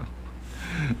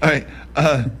 All right.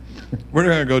 We're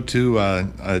going to go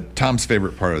to Tom's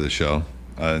favorite part of the show.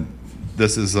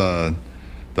 This is the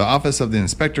Office of the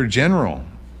Inspector General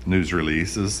news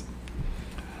releases.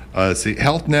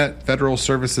 HealthNet Federal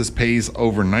Services pays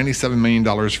over $97 million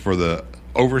for the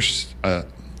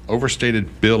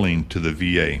overstated billing to the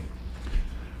VA.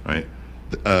 Right.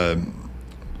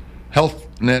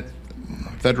 HealthNet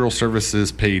Federal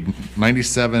Services paid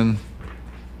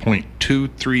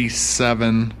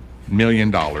 $97.237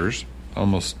 million,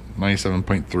 almost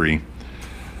 97.3,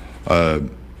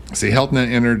 See,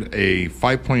 HealthNet entered a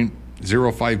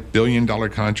 $5.05 billion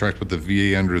contract with the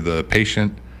VA under the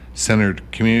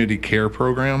Patient-Centered Community Care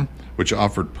Program, which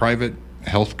offered private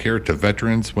health care to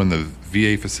veterans when the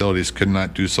VA facilities could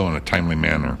not do so in a timely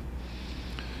manner.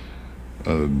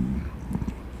 The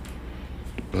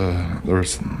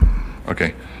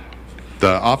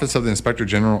Office of the Inspector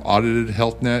General audited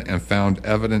HealthNet and found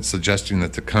evidence suggesting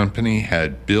that the company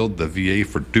had billed the VA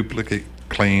for duplicate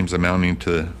claims amounting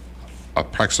to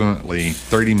approximately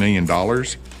 $30 million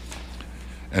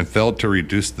and failed to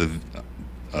reduce the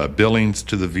billings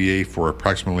to the VA for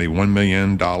approximately $1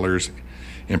 million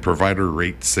in provider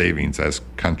rate savings as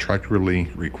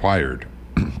contractually required.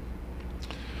 The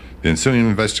ensuing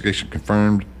investigation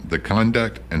confirmed the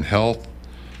conduct, and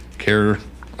HealthCare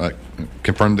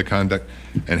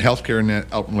Net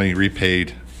ultimately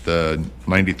repaid the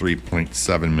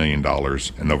 $93.7 million in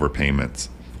overpayments,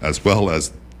 as well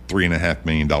as $3.5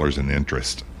 million in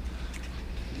interest.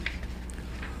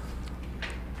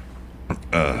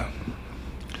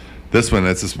 This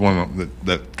is one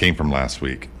that came from last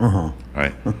week. All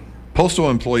right. Postal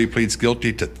employee pleads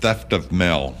guilty to theft of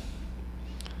mail.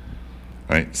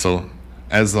 All right. So,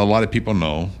 as a lot of people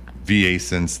know, VA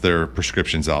sends their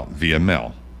prescriptions out via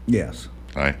mail. Yes.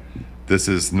 All right. This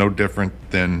is no different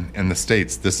than in the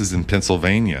States. This is in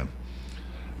Pennsylvania.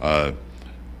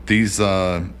 These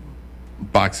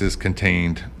boxes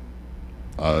contained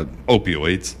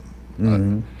opioids.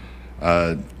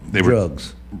 They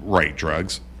drugs.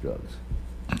 Drugs. Drugs.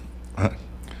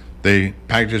 The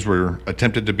packages were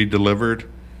attempted to be delivered.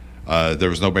 There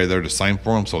was nobody there to sign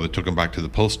for them, so they took them back to the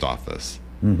post office.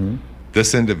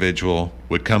 This individual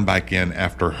would come back in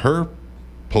after her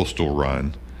postal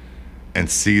run and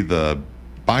see the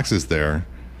boxes there,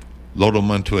 load them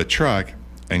onto a truck,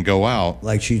 and go out.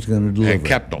 Like she's going to deliver. And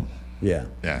kept them. Yeah.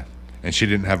 Yeah. And she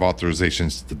didn't have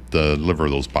authorizations to deliver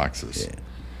those boxes.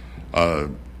 Yeah.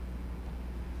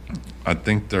 I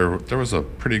think there was a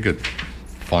pretty good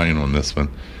fine on this one.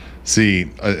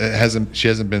 See, she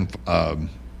hasn't been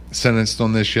sentenced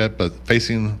on this yet, but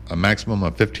facing a maximum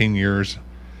of 15 years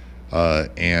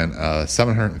and a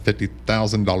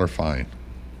 $750,000 fine.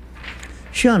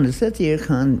 Sean, is that the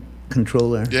aircon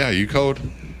controller? Yeah, you code.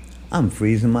 I'm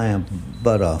freezing my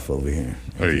butt off over here.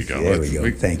 There you go. There we go.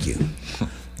 Thank you.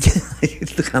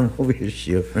 Look, I'm over here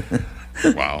shivering.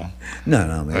 Wow.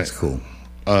 No, man, it's cool.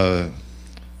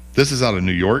 This is out of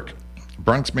New York.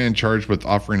 Bronx man charged with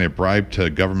offering a bribe to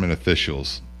government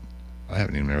officials. I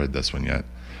haven't even read this one yet.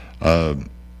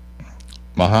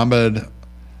 Mohammed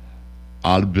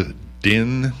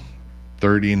Abdin,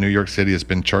 30, in New York City, has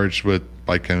been charged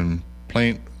by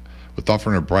complaint with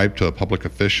offering a bribe to a public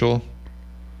official.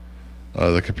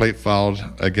 The complaint filed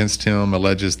against him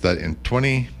alleges that in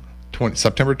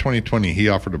September 2020, he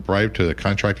offered a bribe to a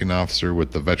contracting officer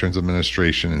with the Veterans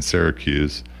Administration in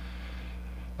Syracuse.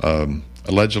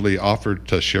 Allegedly offered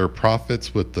to share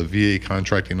profits with the VA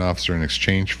contracting officer in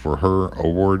exchange for her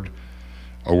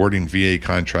awarding VA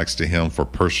contracts to him for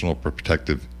personal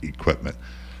protective equipment.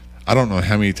 I don't know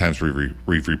how many times we've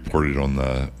reported on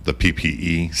the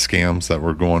PPE scams that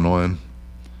were going on.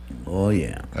 Oh,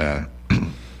 yeah.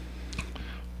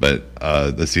 But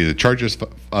let's see, the charges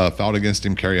filed against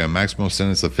him carry a maximum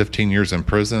sentence of 15 years in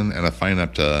prison and a fine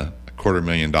up to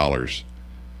 $250,000.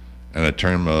 And a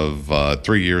term of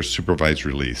 3 years supervised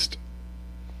released.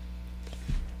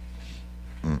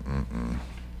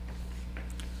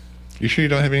 You sure you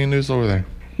don't have any news over there?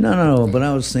 No, but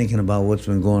I was thinking about what's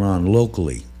been going on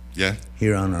locally. Yeah.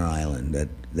 Here on our island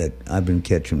that I've been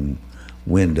catching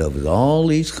wind of, is all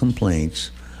these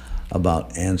complaints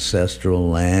about ancestral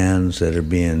lands that are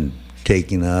being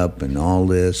taken up and all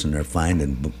this, and they're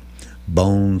finding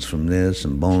bones from this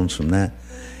and bones from that.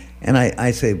 And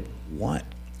I say,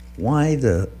 why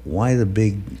the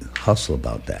big hustle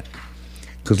about that?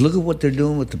 Because look at what they're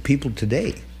doing with the people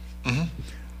today.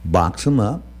 Box them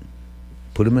up,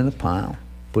 put them in a pile,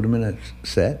 put them in a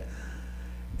set,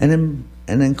 and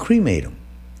then cremate them.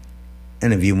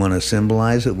 And if you want to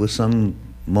symbolize it with some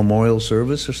memorial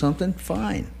service or something,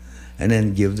 fine. And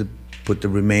then do with the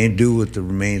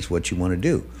remains what you want to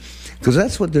do. Because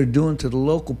that's what they're doing to the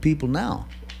local people now.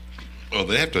 Well,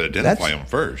 they have to identify them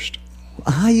first.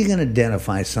 How you going to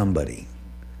identify somebody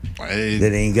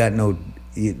that ain't got no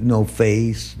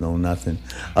face, no nothing?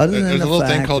 Other than there's the a little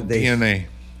fact thing called that DNA.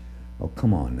 Oh,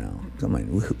 come on now. Come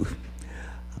on.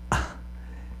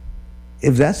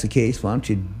 If that's the case, why don't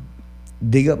you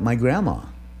dig up my grandma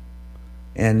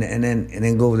and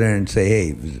then go over there and say,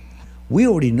 hey, we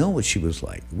already know what she was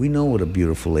like. We know what a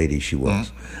beautiful lady she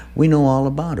was. We know all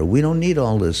about her. We don't need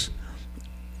all this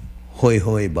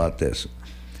hoy-hoy about this.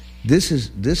 this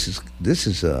is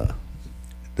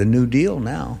the new deal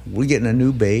now. We're getting a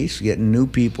new base, getting new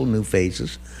people, new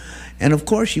faces, and of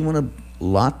course you want to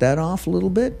lot that off a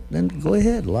little bit. Then go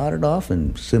ahead, lot it off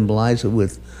and symbolize it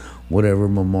with whatever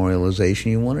memorialization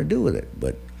you want to do with it.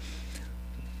 But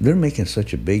they're making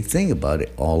such a big thing about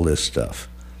it, all this stuff,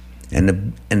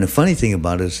 and the funny thing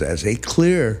about it is, as they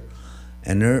clear,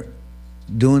 and they're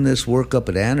doing this work up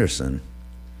at Anderson,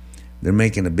 they're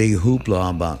making a big hoopla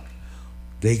about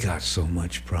they got so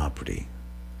much property.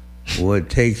 Well, it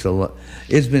takes a lot.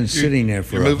 It's been sitting there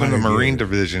for. You're moving the 100 Marine years.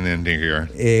 Division into here.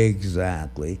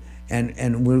 Exactly,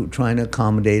 and we're trying to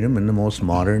accommodate them in the most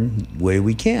modern way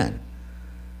we can.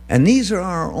 And these are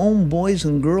our own boys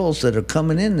and girls that are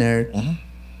coming in there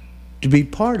to be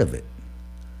part of it.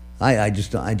 I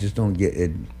just don't get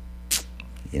it.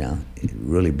 You know, it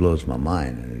really blows my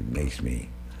mind, and it makes me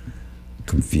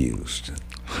confused.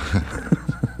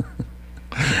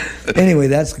 Anyway,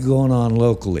 that's going on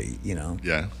locally, you know.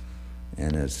 Yeah.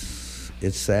 And it's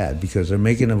sad because they're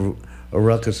making a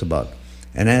ruckus about,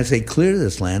 and as they clear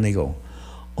this land, they go,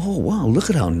 oh, wow, look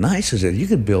at how nice it is. You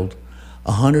could build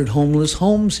 100 homeless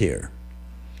homes here.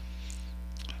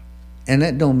 And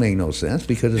that don't make no sense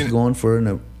because it's going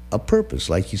for a purpose,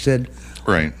 like you said.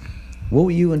 Right. What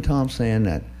were you and Tom saying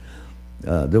that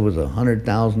there was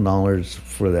 $100,000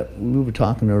 for that? We were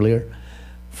talking earlier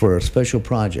for a special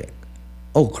project.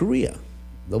 Oh, Korea,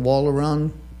 the wall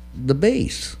around the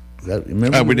base.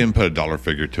 Remember? We didn't put a dollar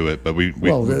figure to it, but we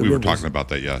were talking about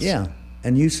that. Yes. Yeah,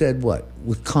 and you said what?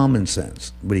 With common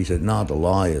sense, but he said, no, the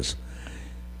law is.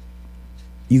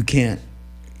 You can't.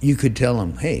 You could tell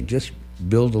him, hey, just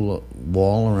build a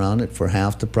wall around it for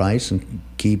half the price and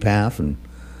keep half, and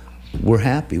we're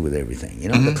happy with everything. You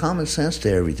know, the common sense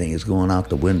to everything is going out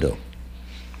the window.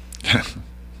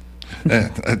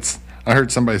 I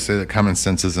heard somebody say that common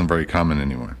sense isn't very common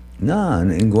anymore. No,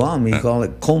 in Guam, you call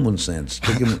it common sense.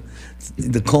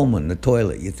 The common, the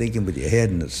toilet. You're thinking with your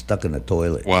head and it's stuck in the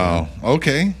toilet. Wow.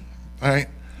 Okay. All right.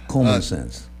 Common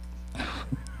sense.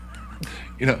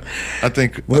 You know, I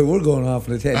think. Wait, we're going off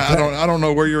the head. I don't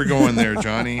know where you're going there,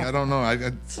 Johnny. I don't know.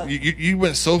 You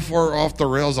went so far off the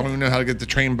rails. I don't even know how to get the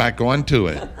train back onto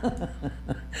it.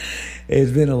 It's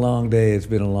been a long day. It's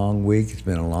been a long week. It's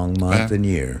been a long month and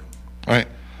year. All right.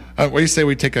 What do you say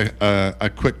we take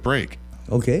a quick break?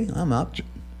 Okay, I'm up.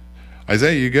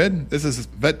 Isaiah, you good? This is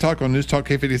Vet Talk on News Talk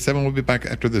K57. We'll be back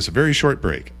after this very short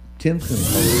break. Tim's going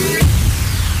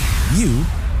You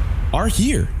are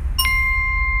here.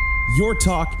 Your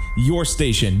talk, your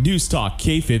station, News Talk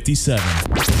K57.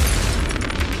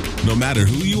 No matter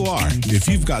who you are, if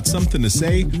you've got something to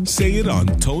say it on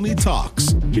Tony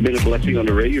Talks. You've been a blessing on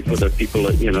the radio for the people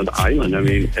at, the island. I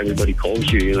mean, everybody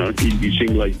calls you, You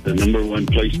seem like the number one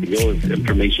place to go if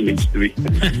information needs to be.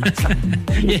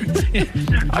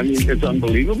 I mean, it's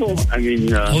unbelievable. I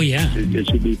mean, oh, yeah. It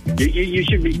should be, you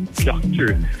should be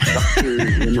Dr.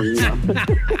 Lamarena.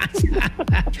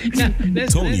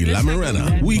 Tony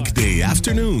Lamarena, weekday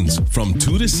afternoons from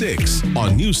 2 to 6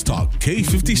 on News Talk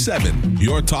K57.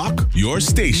 Your talk, your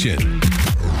station.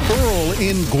 Earl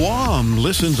in Guam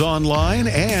listens online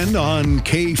and on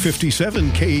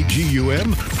K57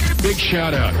 KGUM. Big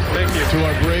shout out to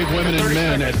our brave women and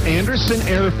men at Anderson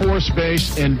Air Force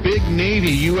Base and Big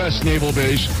Navy U.S. Naval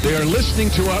Base. They are listening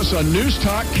to us on News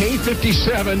Talk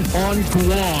K57 on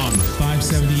Guam.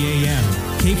 570 AM,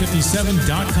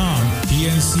 K57.com,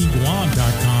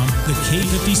 DNCGuam.com, the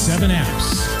K57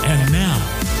 apps, and now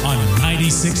on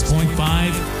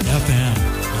 96.5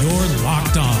 FM. You're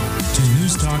locked on to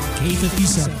News Talk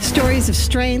K57. Stories of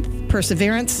strength,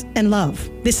 perseverance, and love.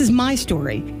 This is my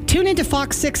story. Tune into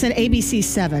Fox 6 and ABC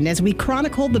 7 as we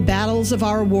chronicle the battles of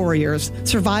our warriors,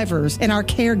 survivors, and our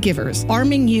caregivers,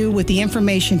 arming you with the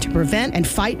information to prevent and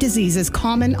fight diseases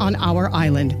common on our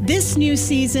island. This new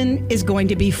season is going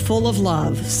to be full of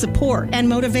love, support, and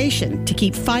motivation to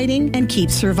keep fighting and keep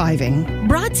surviving.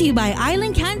 Brought to you by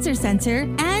Island Cancer Center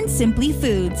and Simply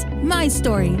Foods. My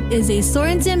Story is a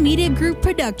Sorensen Media Group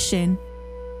production.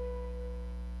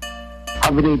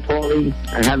 Everyday Paulie,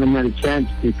 I haven't had a chance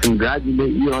to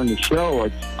congratulate you on the show.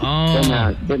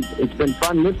 It's been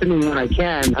fun listening when I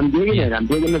can. I'm digging it. I'm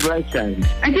digging the bright side.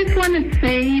 I just want to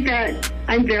say that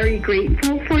I'm very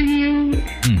grateful for you.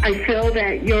 I feel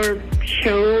that your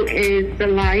show is the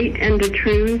light and the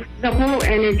truth, the whole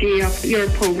energy of your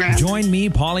program. Join me,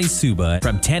 Paulie Suba,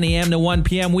 from 10 a.m. to 1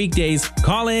 p.m. weekdays.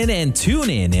 Call in and tune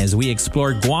in as we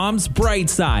explore Guam's bright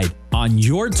side on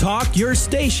Your Talk, Your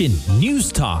Station,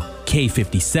 News Talk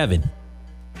K57.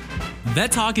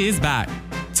 Vet Talk is back.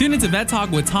 Tune into Vet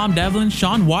Talk with Tom Devlin,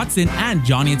 Sean Watson, and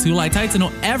Johnny Atulai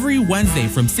Taitano every Wednesday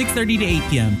from 6:30 to 8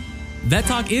 p.m. Vet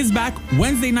Talk is back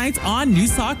Wednesday nights on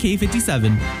News Talk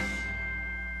K57.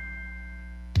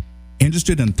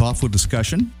 Interested in thoughtful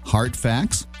discussion, hard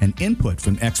facts, and input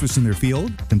from experts in their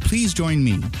field? Then please join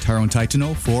me, Tyrone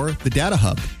Titano, for The Data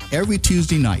Hub every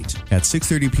Tuesday night at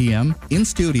 6:30 p.m. in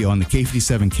studio on the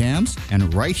K57 cams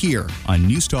and right here on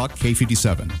News Talk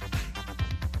K57.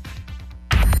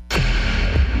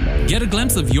 Get a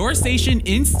glimpse of your station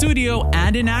in studio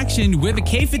and in action with the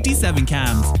K57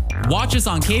 cams. Watch us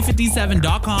on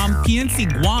K57.com,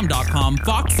 PNCGuam.com,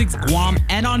 Fox 6 Guam,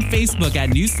 and on Facebook at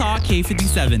News Talk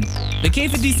K57. The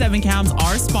K57 cams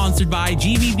are sponsored by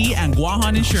GVB and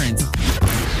Guahan Insurance.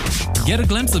 Get a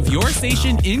glimpse of your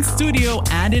station in studio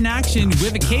and in action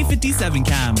with the K57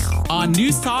 cams on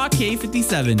News Talk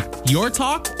K57. Your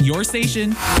talk, your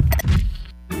station.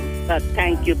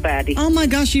 Thank you, Patty. Oh my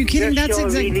gosh, are you kidding? Your That's show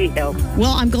exactly. really helped.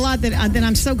 Well, I'm glad that. Then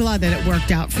I'm so glad that it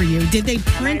worked out for you. Did they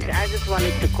print? I just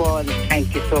wanted to call and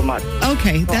thank you so much.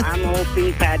 Okay, so I'm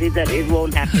hoping, Patty, that it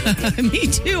won't happen again. Me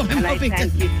too. I'm hoping. I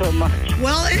thank you so much.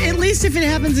 Well, at least if it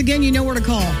happens again, you know where to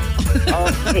call.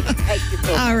 Okay, thank you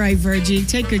so much. All right, Virgie,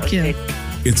 take good care.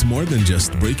 It's more than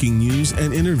just breaking news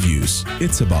and interviews.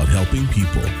 It's about helping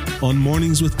people. On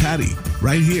Mornings with Patty,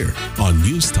 right here on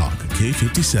News Talk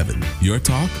K57. Your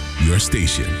talk, your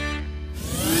station.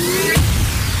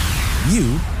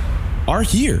 You are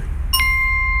here.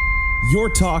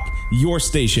 Your talk, your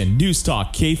station. News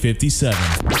Talk K57.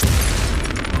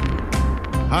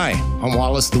 Hi, I'm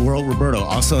Wallace the World Roberto,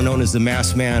 also known as the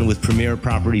Masked Man with Premier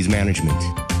Properties Management.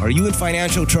 Are you in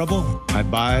financial trouble? I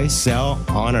buy, sell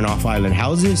on and off island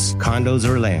houses, condos,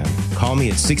 or land. Call me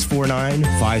at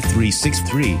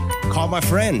 649-5363. Call my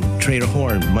friend, Trader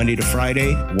Horn, Monday to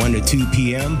Friday, 1 to 2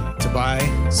 p.m. to buy,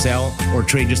 sell, or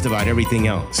trade just about everything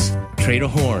else. Trader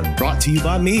Horn, brought to you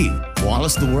by me,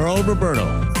 Wallace the World Roberto.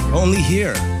 Only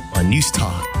here on News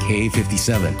Talk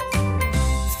K57.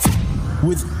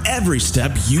 With every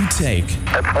step you take,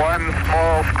 it's one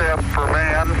small step for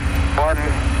man, one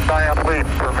giant leap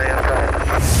for mankind.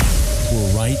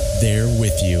 we're right there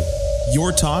with you.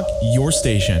 Your talk, your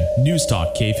station. News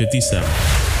Talk K57.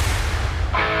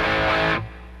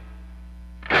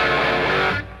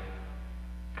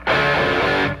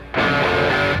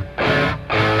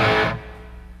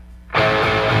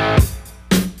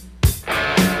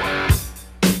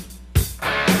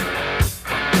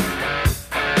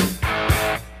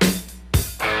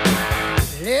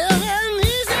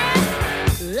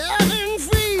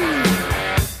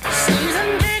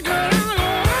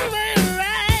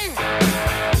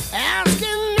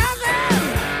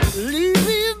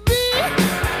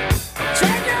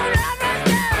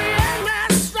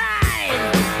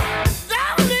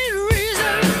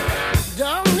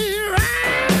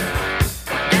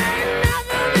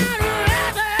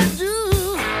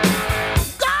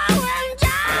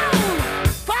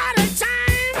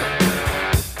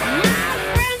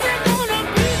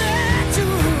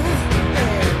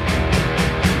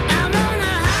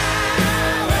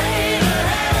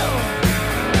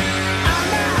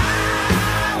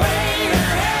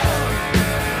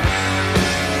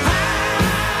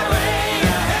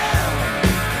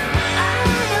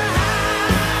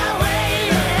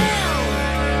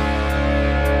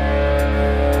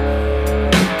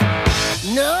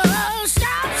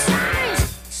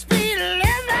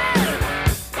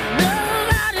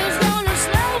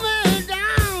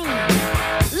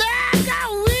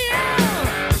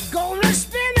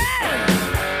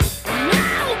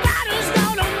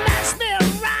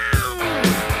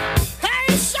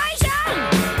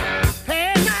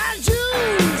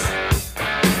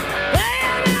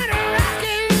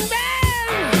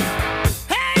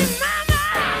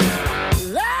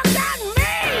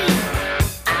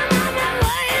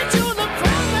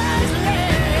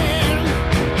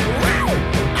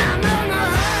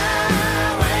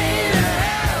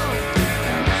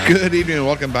 Good evening and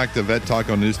welcome back to Vet Talk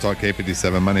on News Talk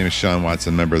K57. My name is Sean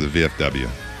Watson, member of the VFW.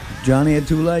 Johnny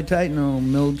Atulai Titano,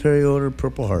 Military Order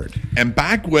Purple Heart. And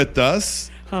back with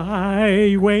us,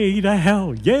 Highway to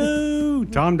Hell, you,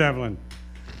 Tom Devlin.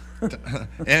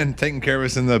 and taking care of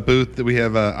us in the booth, we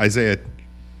have Isaiah.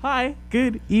 Hi,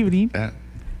 good evening.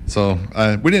 So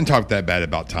we didn't talk that bad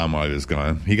about Tom while he was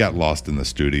gone. He got lost in the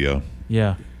studio.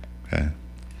 Yeah. Okay.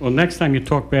 Well, next time you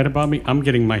talk bad about me, I'm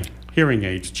getting my hearing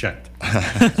aids checked.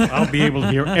 So I'll be able to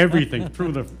hear everything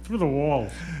through the wall.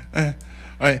 All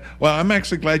right. Well, I'm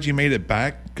actually glad you made it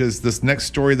back because this next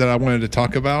story that I wanted to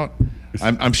talk about,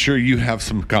 I'm sure you have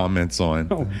some comments on.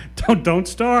 Oh, don't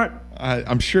start.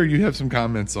 I'm sure you have some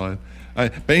comments on.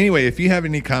 But anyway, if you have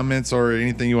any comments or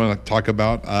anything you want to talk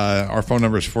about, our phone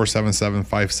number is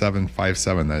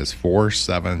 477-5757. That is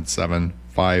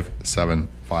 477-5757.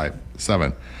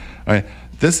 24/7. All right.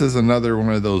 This is another one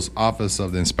of those Office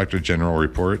of the Inspector General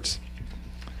reports.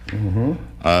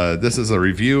 This is a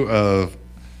review of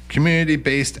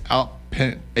community-based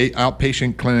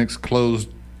outpatient clinics closed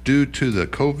due to the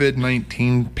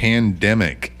COVID-19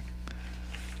 pandemic.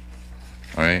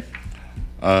 All right.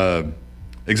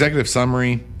 Executive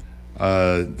summary.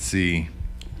 Let's see.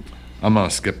 I'm going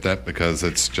to skip that because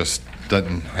it's just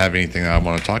doesn't have anything I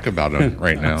want to talk about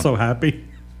right now. I'm so happy.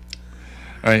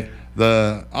 All right.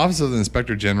 The Office of the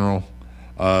Inspector General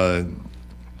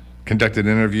conducted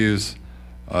interviews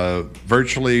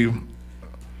virtually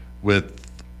with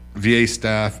VA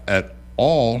staff at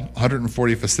all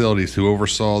 140 facilities who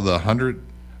oversaw the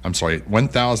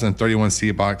 1,031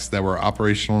 CBOCs that were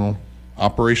operational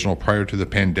prior to the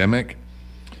pandemic.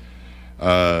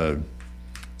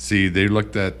 They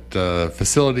looked at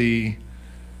facility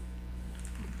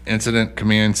incident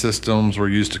command systems were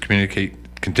used to communicate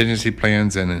contingency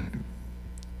plans and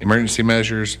emergency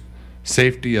measures.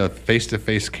 Safety of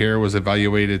face-to-face care was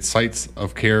evaluated. Sites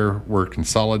of care were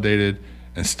consolidated,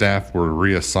 and staff were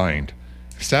reassigned.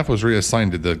 Staff was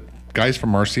reassigned. Did the guys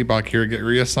from our CBOC here get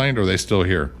reassigned, or are they still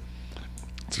here?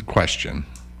 It's a question.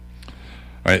 All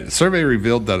right. The survey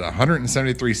revealed that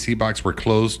 173 CBOCs were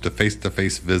closed to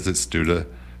face-to-face visits due to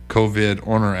COVID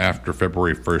on or after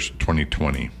February 1st,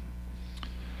 2020.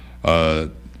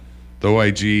 The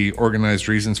OIG organized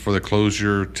reasons for the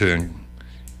closure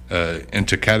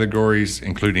into categories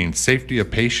including safety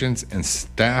of patients and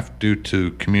staff due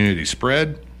to community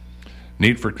spread,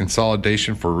 need for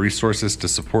consolidation for resources to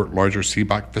support larger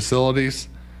CBOC facilities,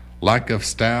 lack of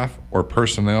staff or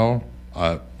personnel,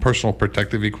 personal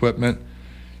protective equipment.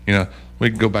 You know,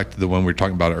 we can go back to the one we were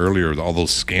talking about earlier, all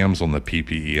those scams on the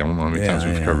PPE. I don't know how many times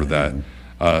we've covered that.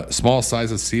 Small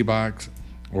size of CBOCs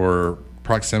or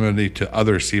proximity to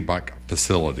other CBOC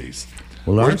facilities.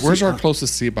 Well, where's our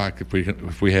closest CBOC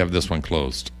if we have this one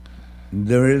closed?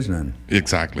 There is none.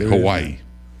 Exactly, Hawaii.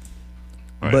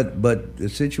 Right. But the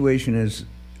situation is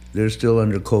they're still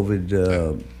under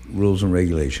COVID rules and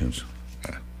regulations.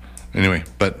 Anyway,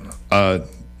 but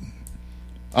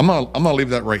I'm gonna leave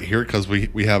that right here because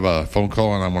we have a phone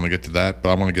call and I want to get to that. But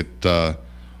I want to get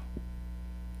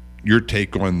your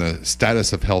take on the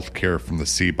status of health care from the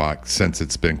CBOC since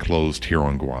it's been closed here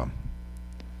on Guam.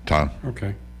 Tom?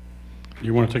 Okay.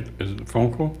 You want to take the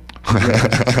phone call?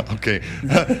 Okay.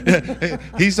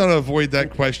 He's going to avoid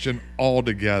that question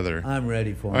altogether. I'm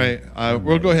ready for it. All right.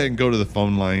 We'll go ahead and go to the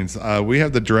phone lines. We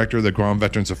have the director of the Guam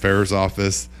Veterans Affairs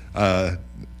Office,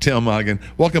 Tim Ogden.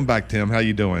 Welcome back, Tim. How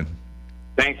you doing?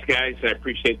 Thanks, guys. I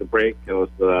appreciate the break. It was,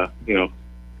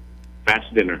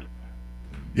 fast dinner.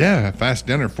 Yeah, fast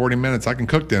dinner, 40 minutes. I can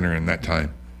cook dinner in that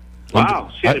time.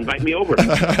 Wow, invite me over.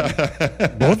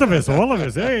 Both of us, all of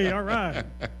us. Hey, all right.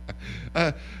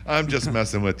 I'm just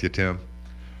messing with you, Tim.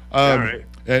 All right.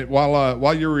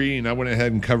 While you're reading, I went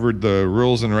ahead and covered the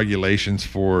rules and regulations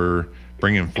for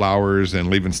bringing flowers and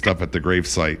leaving stuff at the grave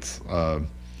sites.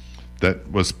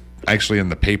 That was actually in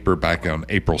the paper back on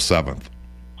April 7th.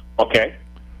 Okay.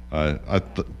 I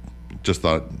just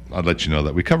thought I'd let you know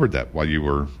that we covered that while you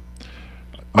were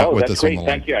with that's us great.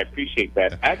 Thank you. I appreciate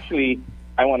that. Actually,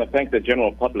 I want to thank the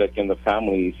general public and the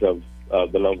families of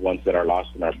the loved ones that are lost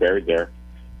and are buried there.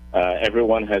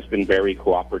 Everyone has been very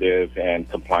cooperative and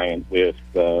compliant with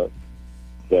the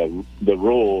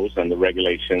rules and the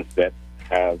regulations that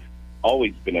have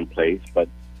always been in place, but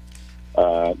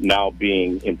now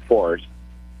being enforced.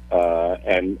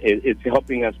 And it's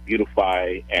helping us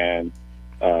beautify and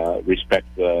respect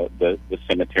the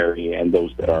cemetery and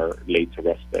those that are laid to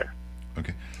rest there.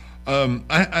 Okay.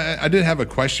 I did have a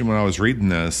question when I was reading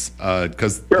this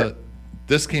because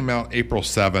this came out April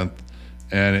 7th,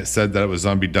 and it said that it was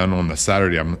going to be done on the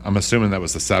Saturday. I'm assuming that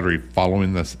was the Saturday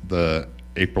following the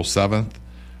April 7th,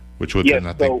 which would have been,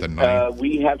 I think, the 9th.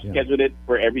 We have scheduled it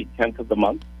for every 10th of the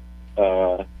month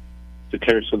to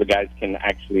clear so the guys can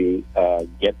actually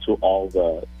get to all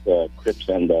the crypts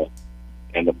and the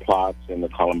plots and the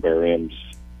columbariums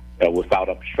without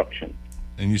obstruction.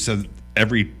 And you said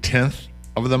every 10th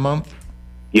of the month?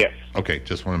 Yes. Okay,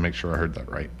 just want to make sure I heard that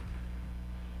right.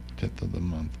 10th of the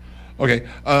month. Okay.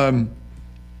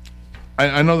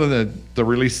 I know that the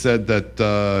release said that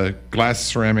glass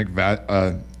ceramic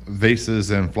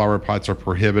vases and flower pots are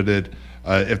prohibited.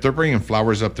 If they're bringing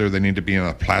flowers up there, they need to be in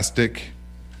a plastic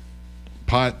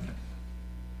pot?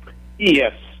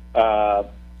 Yes.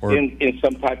 In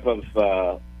some type of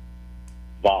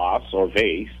vase or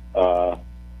vase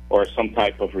or some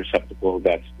type of receptacle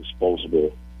that's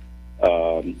disposable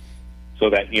so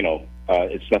that,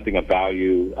 it's nothing of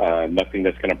value, nothing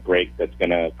that's going to break, that's going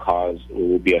to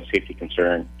will be a safety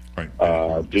concern.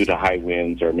 due to high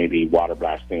winds or maybe water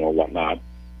blasting or whatnot,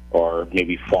 or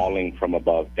maybe falling from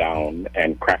above down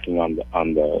and cracking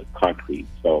on the concrete.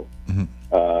 So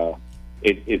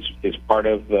it's part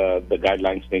of the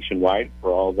guidelines nationwide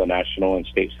for all the national and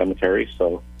state cemeteries.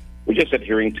 So we're just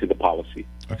adhering to the policy.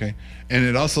 Okay. And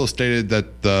it also stated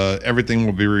that everything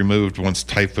will be removed once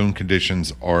typhoon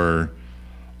conditions are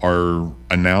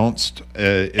announced.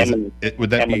 Would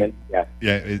that Eminent, be?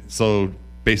 Yeah. So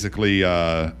basically,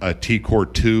 a T-Core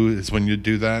 2 is when you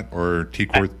do that, or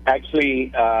T-Core?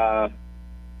 Actually,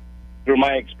 through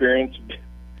my experience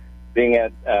being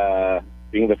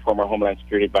the former Homeland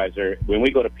Security Advisor, when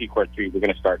we go to P-Core 3, we're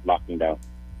going to start locking down.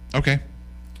 Okay.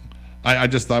 I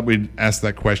just thought we'd ask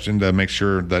that question to make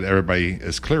sure that everybody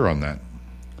is clear on that.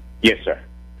 Yes, sir.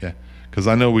 Yeah, because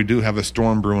I know we do have a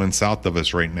storm brewing south of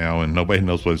us right now, and nobody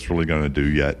knows what it's really going to do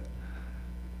yet.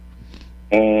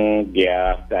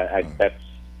 Yeah, that's.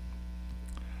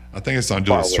 I think it's going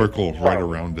to do a circle right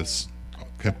around us,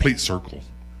 complete circle.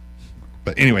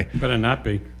 But anyway, better not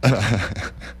be.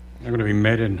 I'm going to be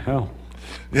mad in hell.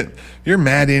 Yeah, you're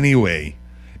mad anyway.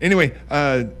 Anyway,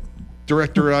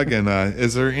 Director Uggan,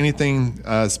 is there anything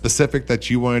specific that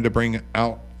you wanted to bring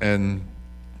out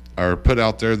or put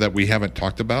out there that we haven't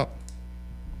talked about?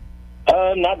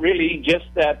 Not really. Just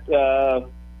that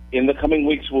in the coming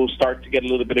weeks we'll start to get a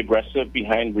little bit aggressive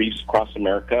behind reefs across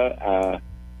America.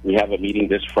 We have a meeting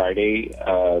this Friday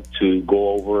to go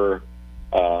over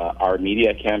our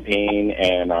media campaign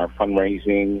and our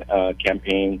fundraising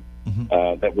campaign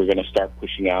that we're going to start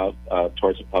pushing out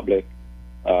towards the public.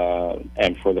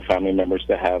 And for the family members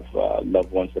that have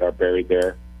loved ones that are buried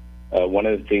there. One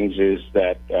of the things is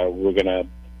that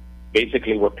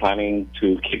we're planning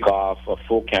to kick off a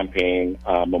full campaign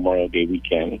Memorial Day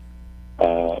weekend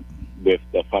with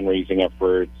the fundraising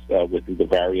efforts with the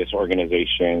various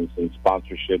organizations and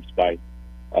sponsorships by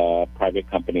private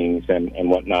companies and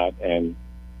whatnot. And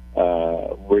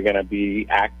we're going to be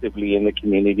actively in the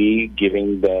community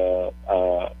giving the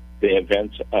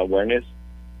event's awareness,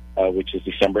 which is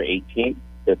December 18th.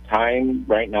 The time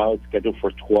right now is scheduled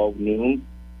for 12 noon,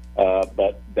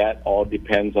 but that all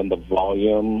depends on the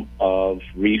volume of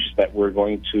reefs that we're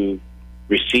going to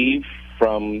receive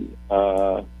from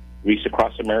reefs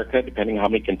across America, depending on how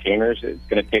many containers it's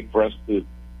going to take for us to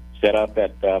set up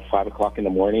at 5 o'clock in the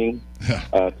morning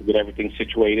to get everything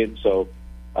situated. So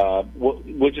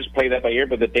we'll just play that by ear,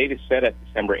 but the date is set at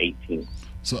December 18th.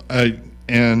 So,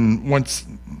 and once...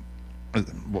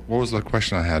 What was the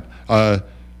question I had?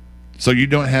 So you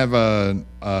don't have an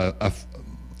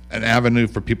avenue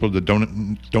for people to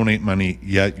donate money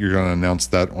yet? You're going to announce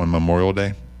that on Memorial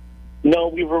Day? No,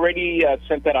 we've already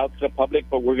sent that out to the public,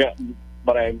 but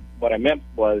what I meant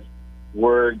was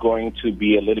we're going to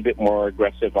be a little bit more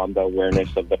aggressive on the awareness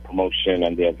of the promotion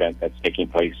and the event that's taking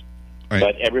place. Right.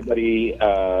 But everybody,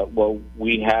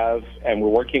 we have, and we're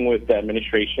working with the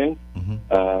administration.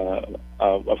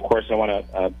 Of course, I want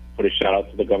to put a shout out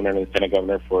to the governor and the lieutenant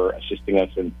governor for assisting us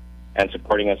and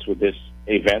supporting us with this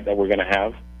event that we're going to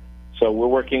have. So we're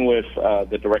working with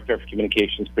the director of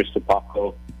communications, Crystal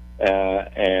Paco,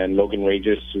 and Logan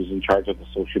Regis, who's in charge of the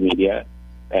social media.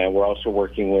 And we're also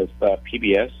working with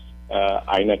PBS,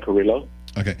 Aina Carrillo,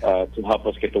 to help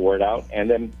us get the word out. And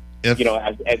then,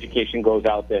 as education goes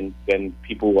out, then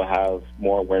people will have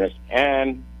more awareness.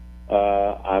 And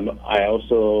I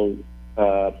also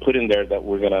put in there that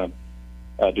we're going to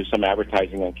do some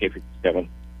advertising on K57.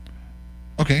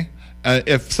 Okay.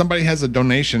 If somebody has a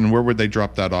donation, where would they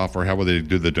drop that off, or how would they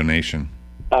do the donation?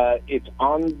 It's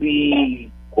on the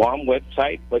Guam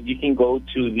website, but you can go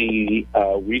to the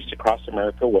Reefs Across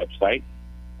America website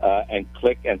and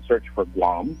click and search for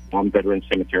Guam Veteran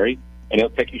Cemetery, and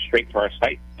it'll take you straight to our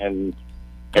site, and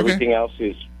everything else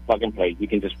is plug and play. You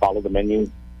can just follow the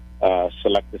menu,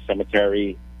 select the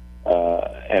cemetery,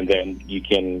 and then you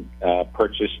can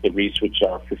purchase the wreaths, which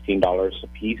are $15 a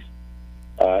piece.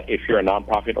 If you're a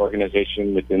nonprofit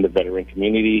organization within the veteran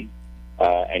community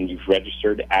and you've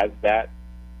registered as that,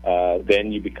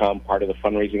 then you become part of the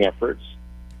fundraising efforts.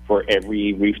 For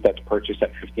every wreath that's purchased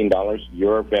at $15,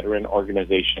 your veteran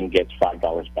organization gets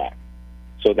 $5 back.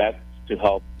 So that's to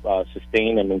help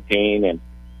sustain and maintain and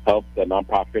help the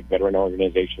nonprofit veteran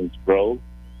organizations grow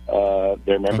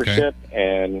their membership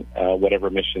and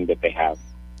whatever mission that they have.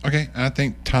 Okay, I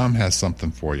think Tom has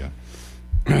something for you.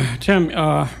 Tim,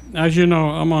 as you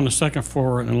know, I'm on the second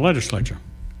floor in the legislature.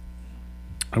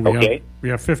 We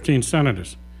have 15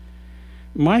 senators.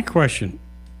 My question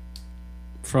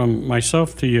from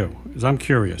myself to you is, I'm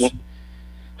curious.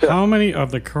 How many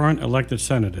of the current elected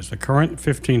senators, the current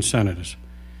 15 senators,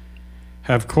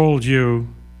 have called you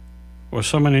or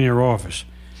someone in your office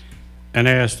and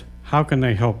asked, how can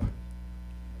they help?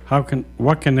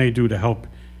 What can they do to help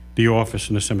the office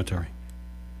and the cemetery?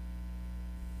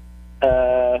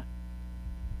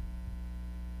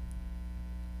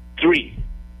 Three.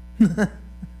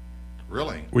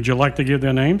 Really? Would you like to give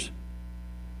their names?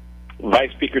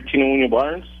 Vice Speaker Tina Munoz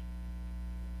Barnes,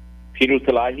 Peter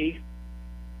Talahi,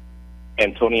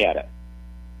 and Tony Atta.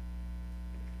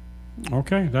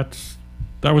 Okay,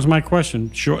 that was my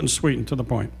question. Short and sweet and to the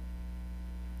point.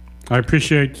 I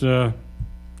appreciate the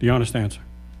honest answer.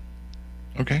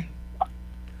 Okay.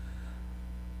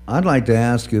 I'd like to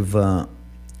ask if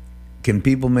can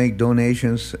people make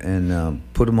donations and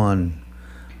put them on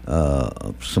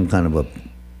some kind of a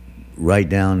write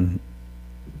down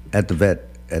at the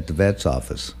vet's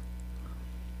office.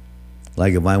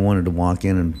 Like if I wanted to walk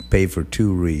in and pay for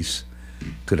 2 wreaths,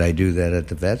 could I do that at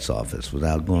the vet's office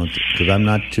without going? Because I'm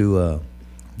not too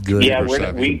good. Yeah,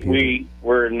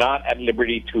 we're not at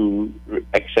liberty to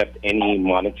accept any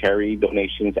monetary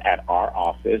donations at our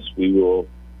office. We will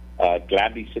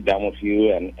gladly sit down with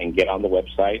you and get on the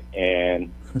website,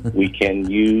 and we can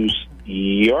use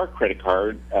your credit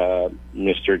card,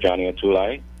 Mr. Johnny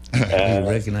Atulai,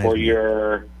 for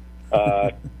your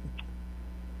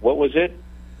what was it?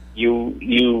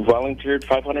 You volunteered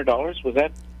 $500. Was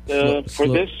that for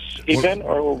this event,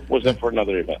 or was that for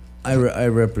another event? I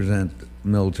represent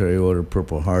Military Order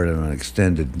Purple Heart on an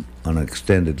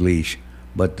extended leash.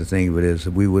 But the thing of it is,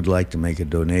 we would like to make a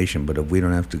donation, but if we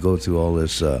don't have to go through all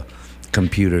this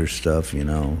computer stuff, we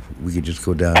could just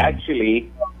go down.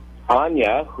 Actually,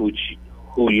 Anya, who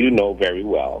you know very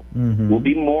well, will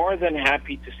be more than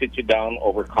happy to sit you down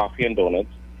over coffee and donuts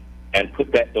and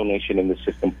put that donation in the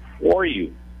system for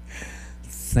you.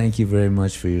 Thank you very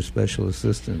much for your special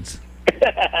assistance.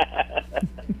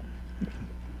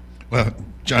 Well,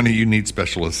 Johnny, you need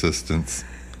special assistance.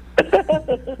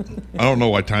 I don't know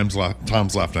why Tom's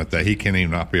laughing at that. He can't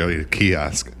even operate a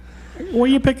kiosk. What are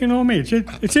you picking on me?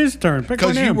 It's his turn. Pick on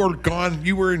Because him. you were gone.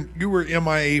 You were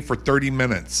MIA for 30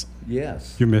 minutes.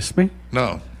 Yes. You missed me?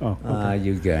 No. Oh. Okay.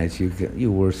 You guys,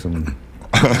 you were some.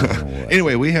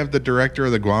 Anyway, we have the director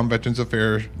of the Guam Veterans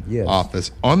Affairs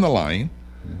office on the line.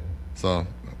 So,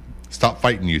 stop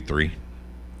fighting, you three.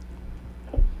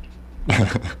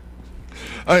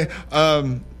 All right.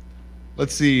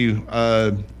 Let's see.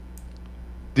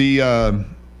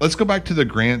 Let's go back to the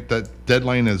grant. That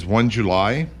deadline is 1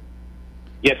 July.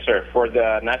 Yes, sir. For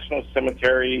the National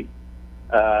Cemetery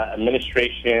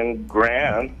Administration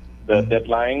grant, the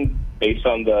deadline, based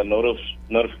on the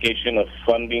notification of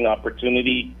funding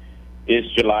opportunity, is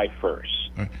July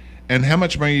 1st. And how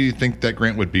much money do you think that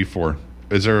grant would be for?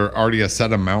 Is there already a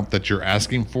set amount that you're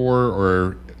asking for,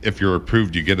 or if you're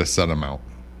approved, you get a set amount?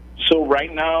 So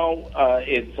right now,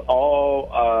 it's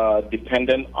all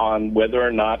dependent on whether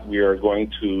or not we are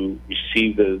going to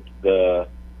receive the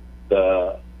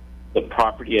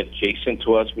property adjacent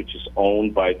to us, which is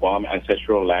owned by Guam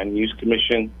Ancestral Land Use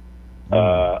Commission.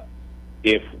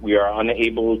 If we are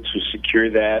unable to secure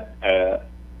that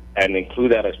and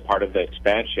include that as part of the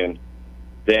expansion,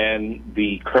 then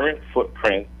the current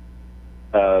footprint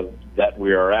that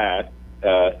we are at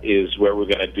is where we're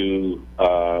going to do.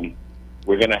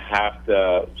 We're going to have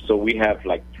to. So we have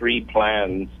like 3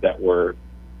 plans that we're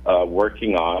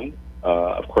working on.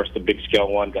 Of course, the big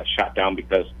scale one got shot down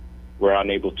because we're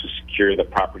unable to secure the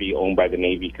property owned by the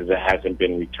Navy because it hasn't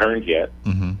been returned yet.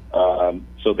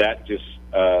 So that just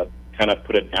kind of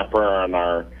put a damper on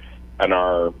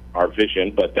our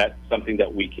vision. But that's something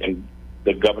that we can.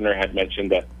 The governor had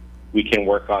mentioned that we can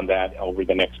work on that over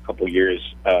the next couple of years,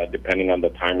 depending on the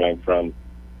timeline from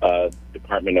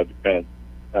Department of Defense.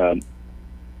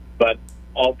 But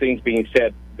all things being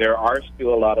said, there are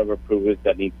still a lot of improvements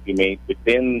that need to be made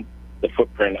within the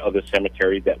footprint of the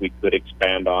cemetery that we could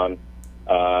expand on.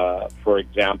 For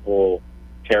example,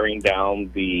 tearing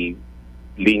down the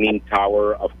Leaning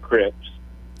Tower of crypts,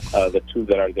 the 2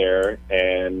 that are there,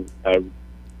 and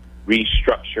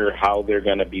restructure how they're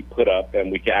going to be put up,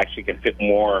 and we can fit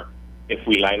more if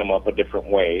we line them up a different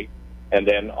way. And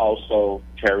then also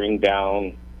tearing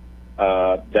down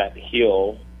that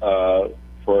hill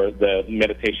for the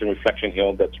Meditation Reflection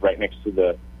Hill that's right next to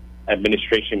the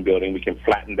administration building. We can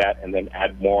flatten that and then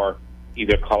add more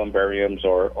either columbariums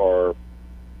or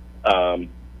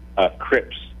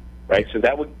crypts, right? So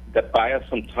that would buy us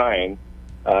some time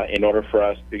in order for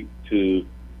us to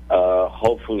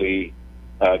hopefully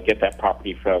get that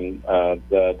property from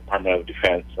the Department of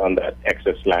Defense on that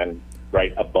excess land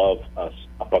right above us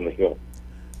up on the hill.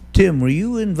 Tim, were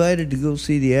you invited to go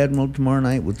see the Admiral tomorrow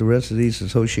night with the rest of these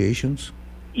associations?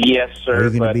 Yes, sir. Are you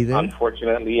going but to be there?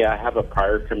 Unfortunately, I have a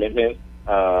prior commitment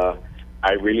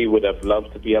I really would have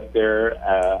loved to be up there.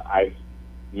 I've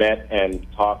met and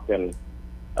talked and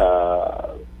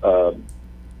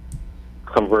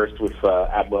conversed with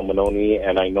Admiral Manoni,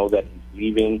 and I know that he's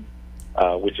leaving,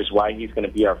 which is why he's going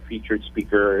to be our featured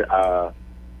speaker,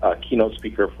 keynote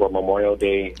speaker for Memorial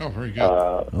Day. Oh, very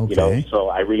good. You know, so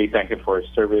I really thank him for his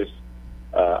service.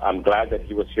 I'm glad that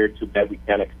he was here. Too bad we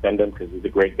can't extend him because he's a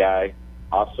great guy,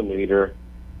 awesome leader.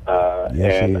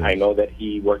 Yes, and I know that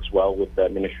he works well with the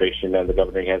administration and the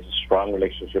governor. He has a strong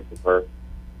relationship with her.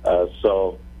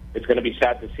 So it's going to be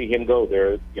sad to see him go.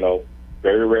 There, you know,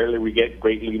 very rarely we get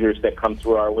great leaders that come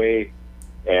through our way,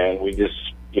 and we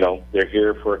just, you know, they're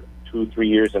here for 2-3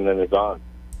 years and then they're gone.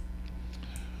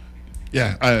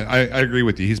 Yeah, I agree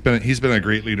with you. He's been a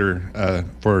great leader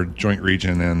for Joint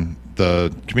Region, and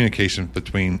the communication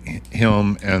between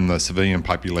him and the civilian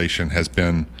population has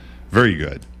been very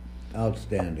good.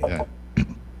 Outstanding. Yeah.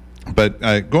 But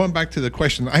going back to the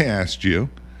question I asked you,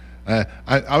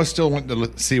 I was still wanting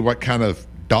to see what kind of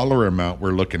dollar amount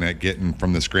we're looking at getting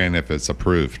from this grant if it's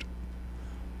approved.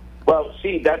 Well,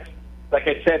 see, that's, like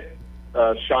I said,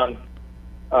 Sean,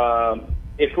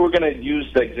 if we're going to use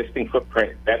the existing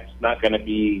footprint, that's not going to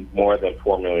be more than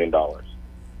 $4 million.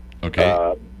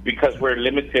 Okay. Because we're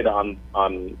limited on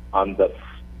the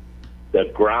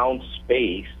ground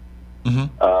space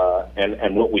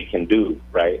and what we can do,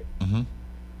 right? Mm-hmm.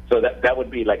 So that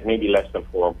would be like maybe less than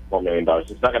 $4 million.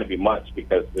 It's not going to be much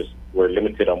because we're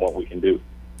limited on what we can do.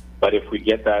 But if we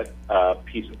get that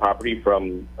piece of property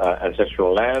from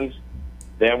Ancestral Lands,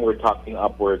 then we're talking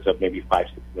upwards of maybe $5-6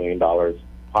 million,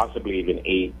 possibly even $8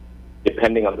 million,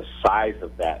 depending on the size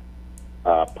of that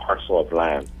parcel of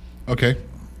land. Okay.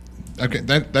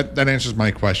 That answers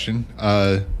my question.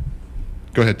 Go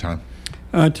ahead, Tom.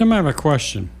 Tim, I have a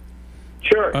question.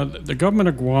 Sure. The government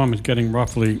of Guam is getting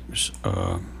roughly,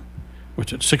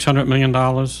 what's it, $600 million?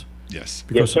 Yes.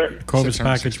 Because yes, sir. of COVID's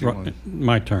package,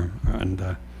 my term, and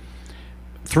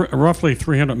roughly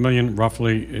 $300 million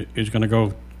roughly is going to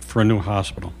go for a new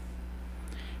hospital.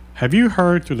 Have you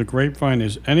heard through the grapevine,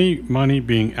 is any money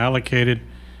being allocated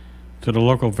to the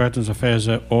local Veterans Affairs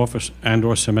office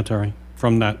and/or cemetery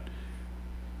from the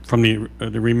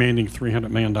remaining $300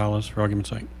 million, for argument's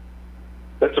sake?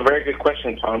 That's a very good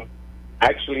question, Tom.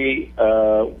 Actually,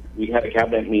 we had a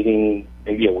cabinet meeting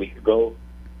maybe a week ago.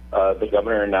 The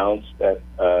governor announced that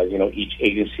each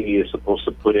agency is supposed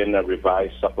to put in a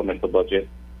revised supplemental budget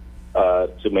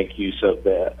to make use of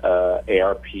the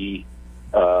ARP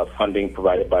funding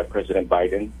provided by President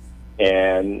Biden.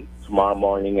 And tomorrow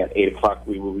morning at 8 o'clock,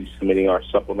 we will be submitting our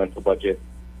supplemental budget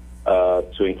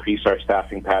to increase our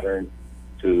staffing pattern,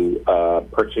 to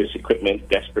purchase equipment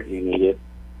desperately needed,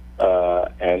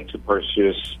 and to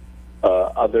purchase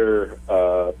other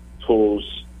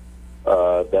tools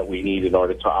that we need in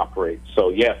order to operate. So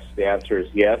yes, the answer is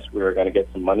yes, we're going to get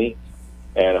some money,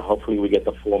 and hopefully we get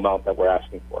the full amount that we're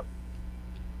asking for.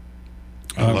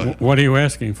 What are you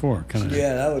asking for?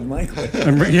 Yeah, that was my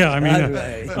question.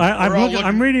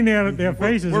 I'm reading their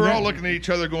faces. We're all looking at each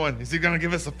other going, is he going to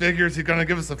give us a figure? Is he going to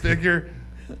give us a figure?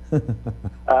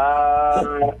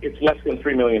 It's less than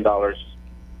 $3 million.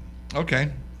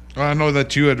 Okay. Well, I know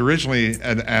that you had originally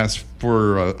asked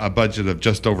for a budget of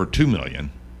just over $2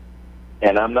 million.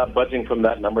 And I'm not budging from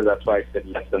that number. That's why I said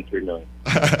less than $3 million.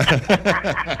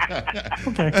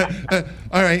 Okay.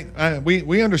 All right.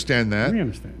 We understand that. We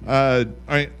understand. All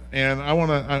right. And I want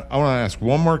to ask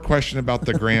one more question about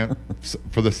the grant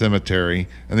for the cemetery.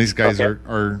 And these guys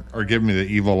are giving me the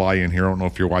evil eye in here. I don't know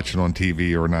if you're watching on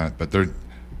TV or not, but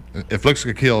if looks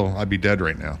could kill, I'd be dead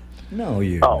right now. No,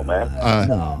 you. Oh, man.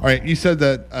 No. All right. You said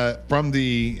that from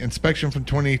the inspection from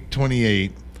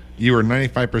 2028, you were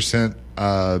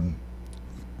 95%.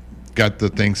 Got the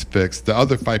things fixed. The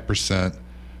other 5%,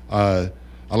 I'd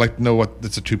like to know what.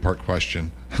 It's a two-part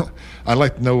question. I'd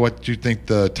like to know what you think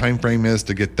the time frame is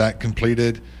to get that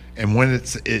completed, and when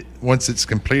once it's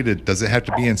completed, does it have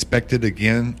to be inspected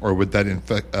again, or would that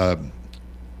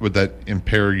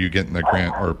impair you getting the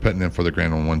grant or putting in for the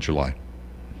grant on 1 July?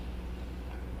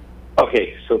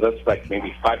 Okay, so that's like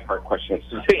maybe 5-part questions.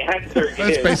 So the answer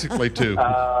That's is basically two.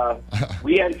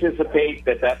 We anticipate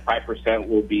that 5%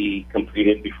 will be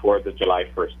completed before the July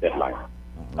 1st deadline.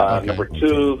 Number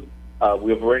two,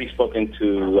 we've already spoken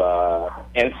to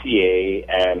NCA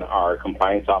and our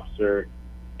compliance officer,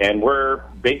 and we're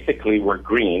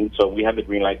green, so we have the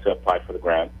green light to apply for the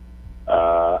grant.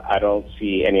 I don't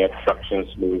see any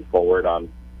obstructions moving forward on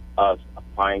us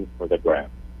applying for the grant.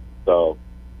 So.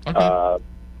 Okay.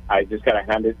 I just got to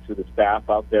hand it to the staff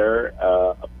out there.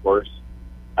 Of course,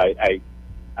 I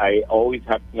always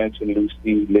have to mention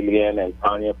Lucy, Lillian, and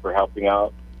Tanya for helping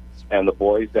out. and the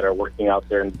boys that are working out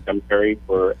there in the cemetery,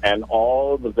 and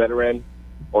all the veteran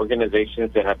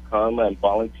organizations that have come and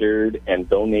volunteered and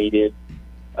donated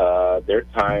their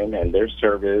time and their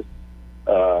service,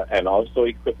 and also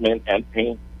equipment and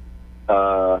paint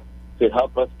to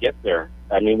help us get there.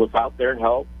 I mean, without their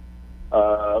help,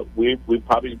 we'd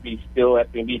probably be still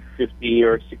at maybe 50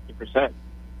 or 60%.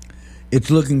 It's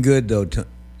looking good, though,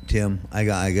 Tim. I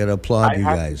got to applaud you I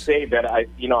have guys. to say that I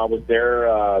was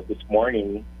there this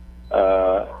morning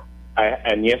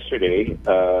and yesterday.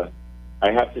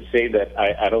 I have to say that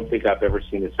I don't think I've ever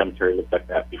seen a cemetery look like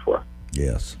that before.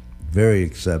 Yes, very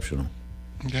exceptional.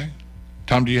 Okay.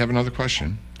 Tom, do you have another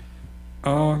question?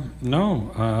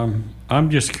 No. I'm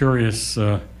just curious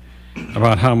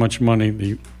about how much money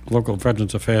the local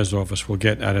Veterans Affairs Office will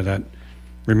get out of that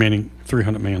remaining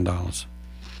 $300 million.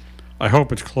 I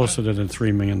hope it's closer to the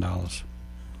 $3 million.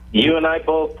 You and I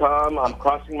both, Tom. I'm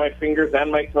crossing my fingers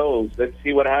and my toes. Let's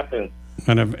see what happens.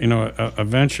 And,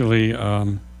 eventually,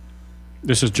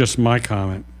 this is just my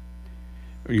comment.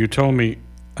 You told me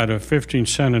out of 15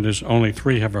 senators, only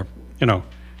 3 have,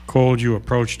 called you,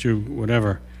 approached you,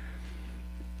 whatever.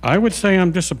 I would say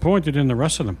I'm disappointed in the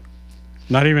rest of them.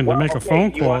 Not even to make a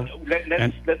phone call.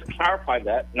 Let's clarify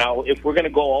that. Now, if we're going to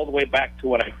go all the way back to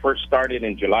when I first started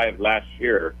in July of last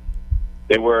year,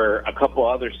 there were a couple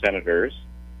other senators.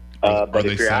 But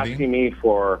if you're asking me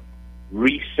for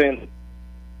recent,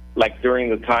 like during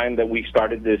the time that we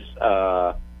started this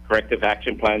corrective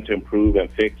action plan to improve and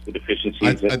fix the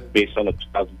deficiencies based on the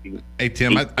 2018. Hey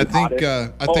Tim, I think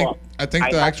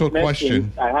the actual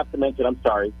question. I have to mention. I'm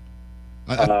sorry.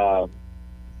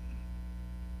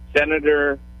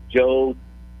 Senator Joe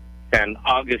San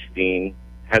Augustine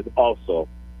has also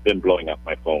been blowing up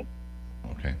my phone.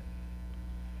 Okay.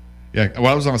 Yeah,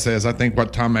 what I was going to say is I think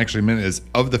what Tom actually meant is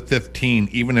of the 15,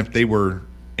 even if they were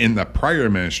in the prior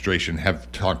administration, have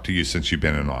talked to you since you've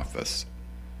been in office.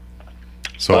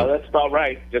 So that's about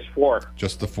right. Just 4.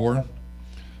 Just the 4?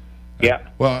 Yeah.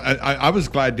 Well, I was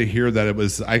glad to hear that it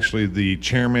was actually the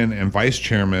chairman and vice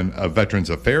chairman of Veterans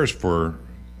Affairs for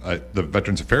the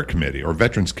Veterans Affairs Committee or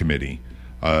Veterans Committee,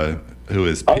 who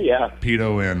is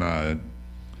Pito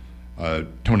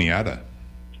and Tony Atta.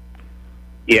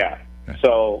 Yeah.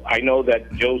 So I know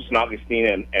that Joe San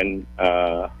Augustine and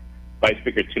Vice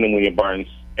Speaker Tina William Barnes,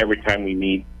 every time we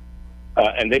meet,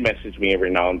 and they message me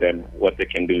every now and then what they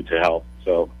can do to help.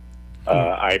 So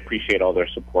I appreciate all their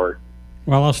support.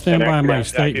 Well, I'll stand by my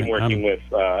statement. I've been working with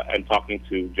and talking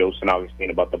to Joe San Augustine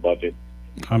about the budget.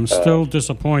 I'm still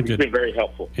disappointed. It's been very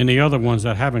helpful. In the other ones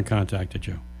that haven't contacted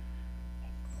you.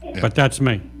 Yeah. But that's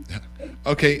me.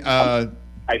 Okay.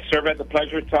 I serve at the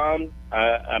pleasure, Tom.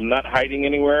 I'm not hiding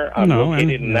anywhere. I'm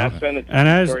located in Nassau. And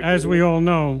as we all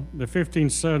know, the 15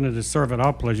 senators serve at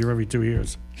our pleasure every 2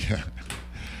 years. Yeah.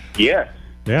 Yes.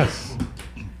 Yes.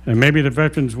 And maybe the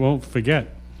veterans won't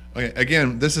forget. Okay.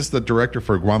 Again, this is the director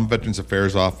for Guam Veterans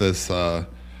Affairs Office,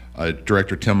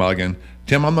 Director Tim Ogden.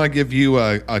 Tim, I'm going to give you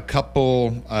a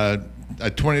couple,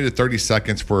 20 to 30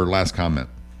 seconds for last comment.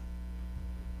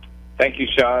 Thank you,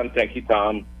 Sean. Thank you,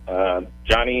 Tom.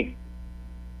 Johnny,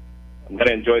 I'm going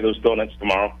to enjoy those donuts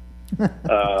tomorrow.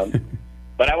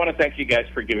 But I want to thank you guys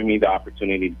for giving me the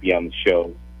opportunity to be on the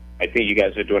show. I think you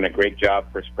guys are doing a great job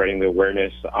for spreading the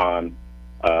awareness on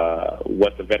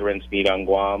what the veterans need on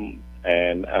Guam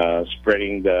and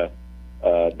spreading the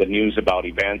news about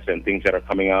events and things that are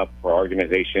coming up for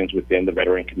organizations within the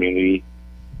veteran community.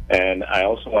 And I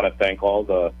also want to thank all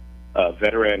the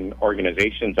veteran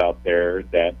organizations out there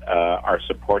that are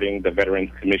supporting the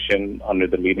Veterans Commission under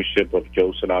the leadership of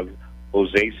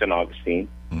Jose San Augustine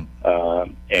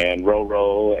and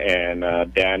Roro and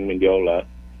Dan Mendiola.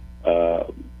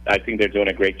 I think they're doing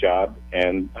a great job.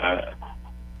 And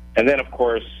then, of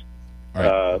course,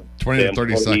 20 to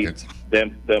 30 seconds.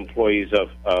 The employees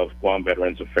of Guam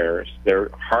Veterans Affairs. They're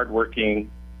hardworking.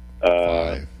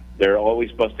 They're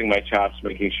always busting my chops,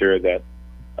 making sure that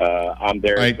I'm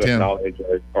there to acknowledge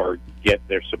or get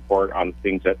their support on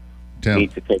things that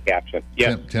need to take action.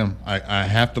 Yes. Tim, I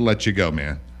have to let you go,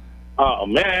 man. Oh,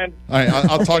 man. All right,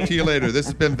 I'll talk to you later. This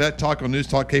has been Vet Talk on News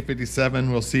Talk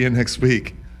K57. We'll see you next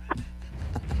week.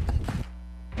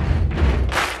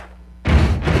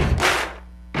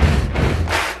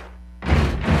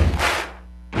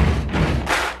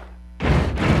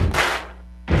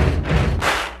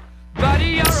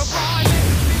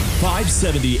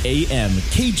 AM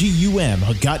KGUM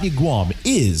Hagåtña, Guam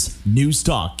is News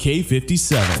Talk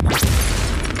K57.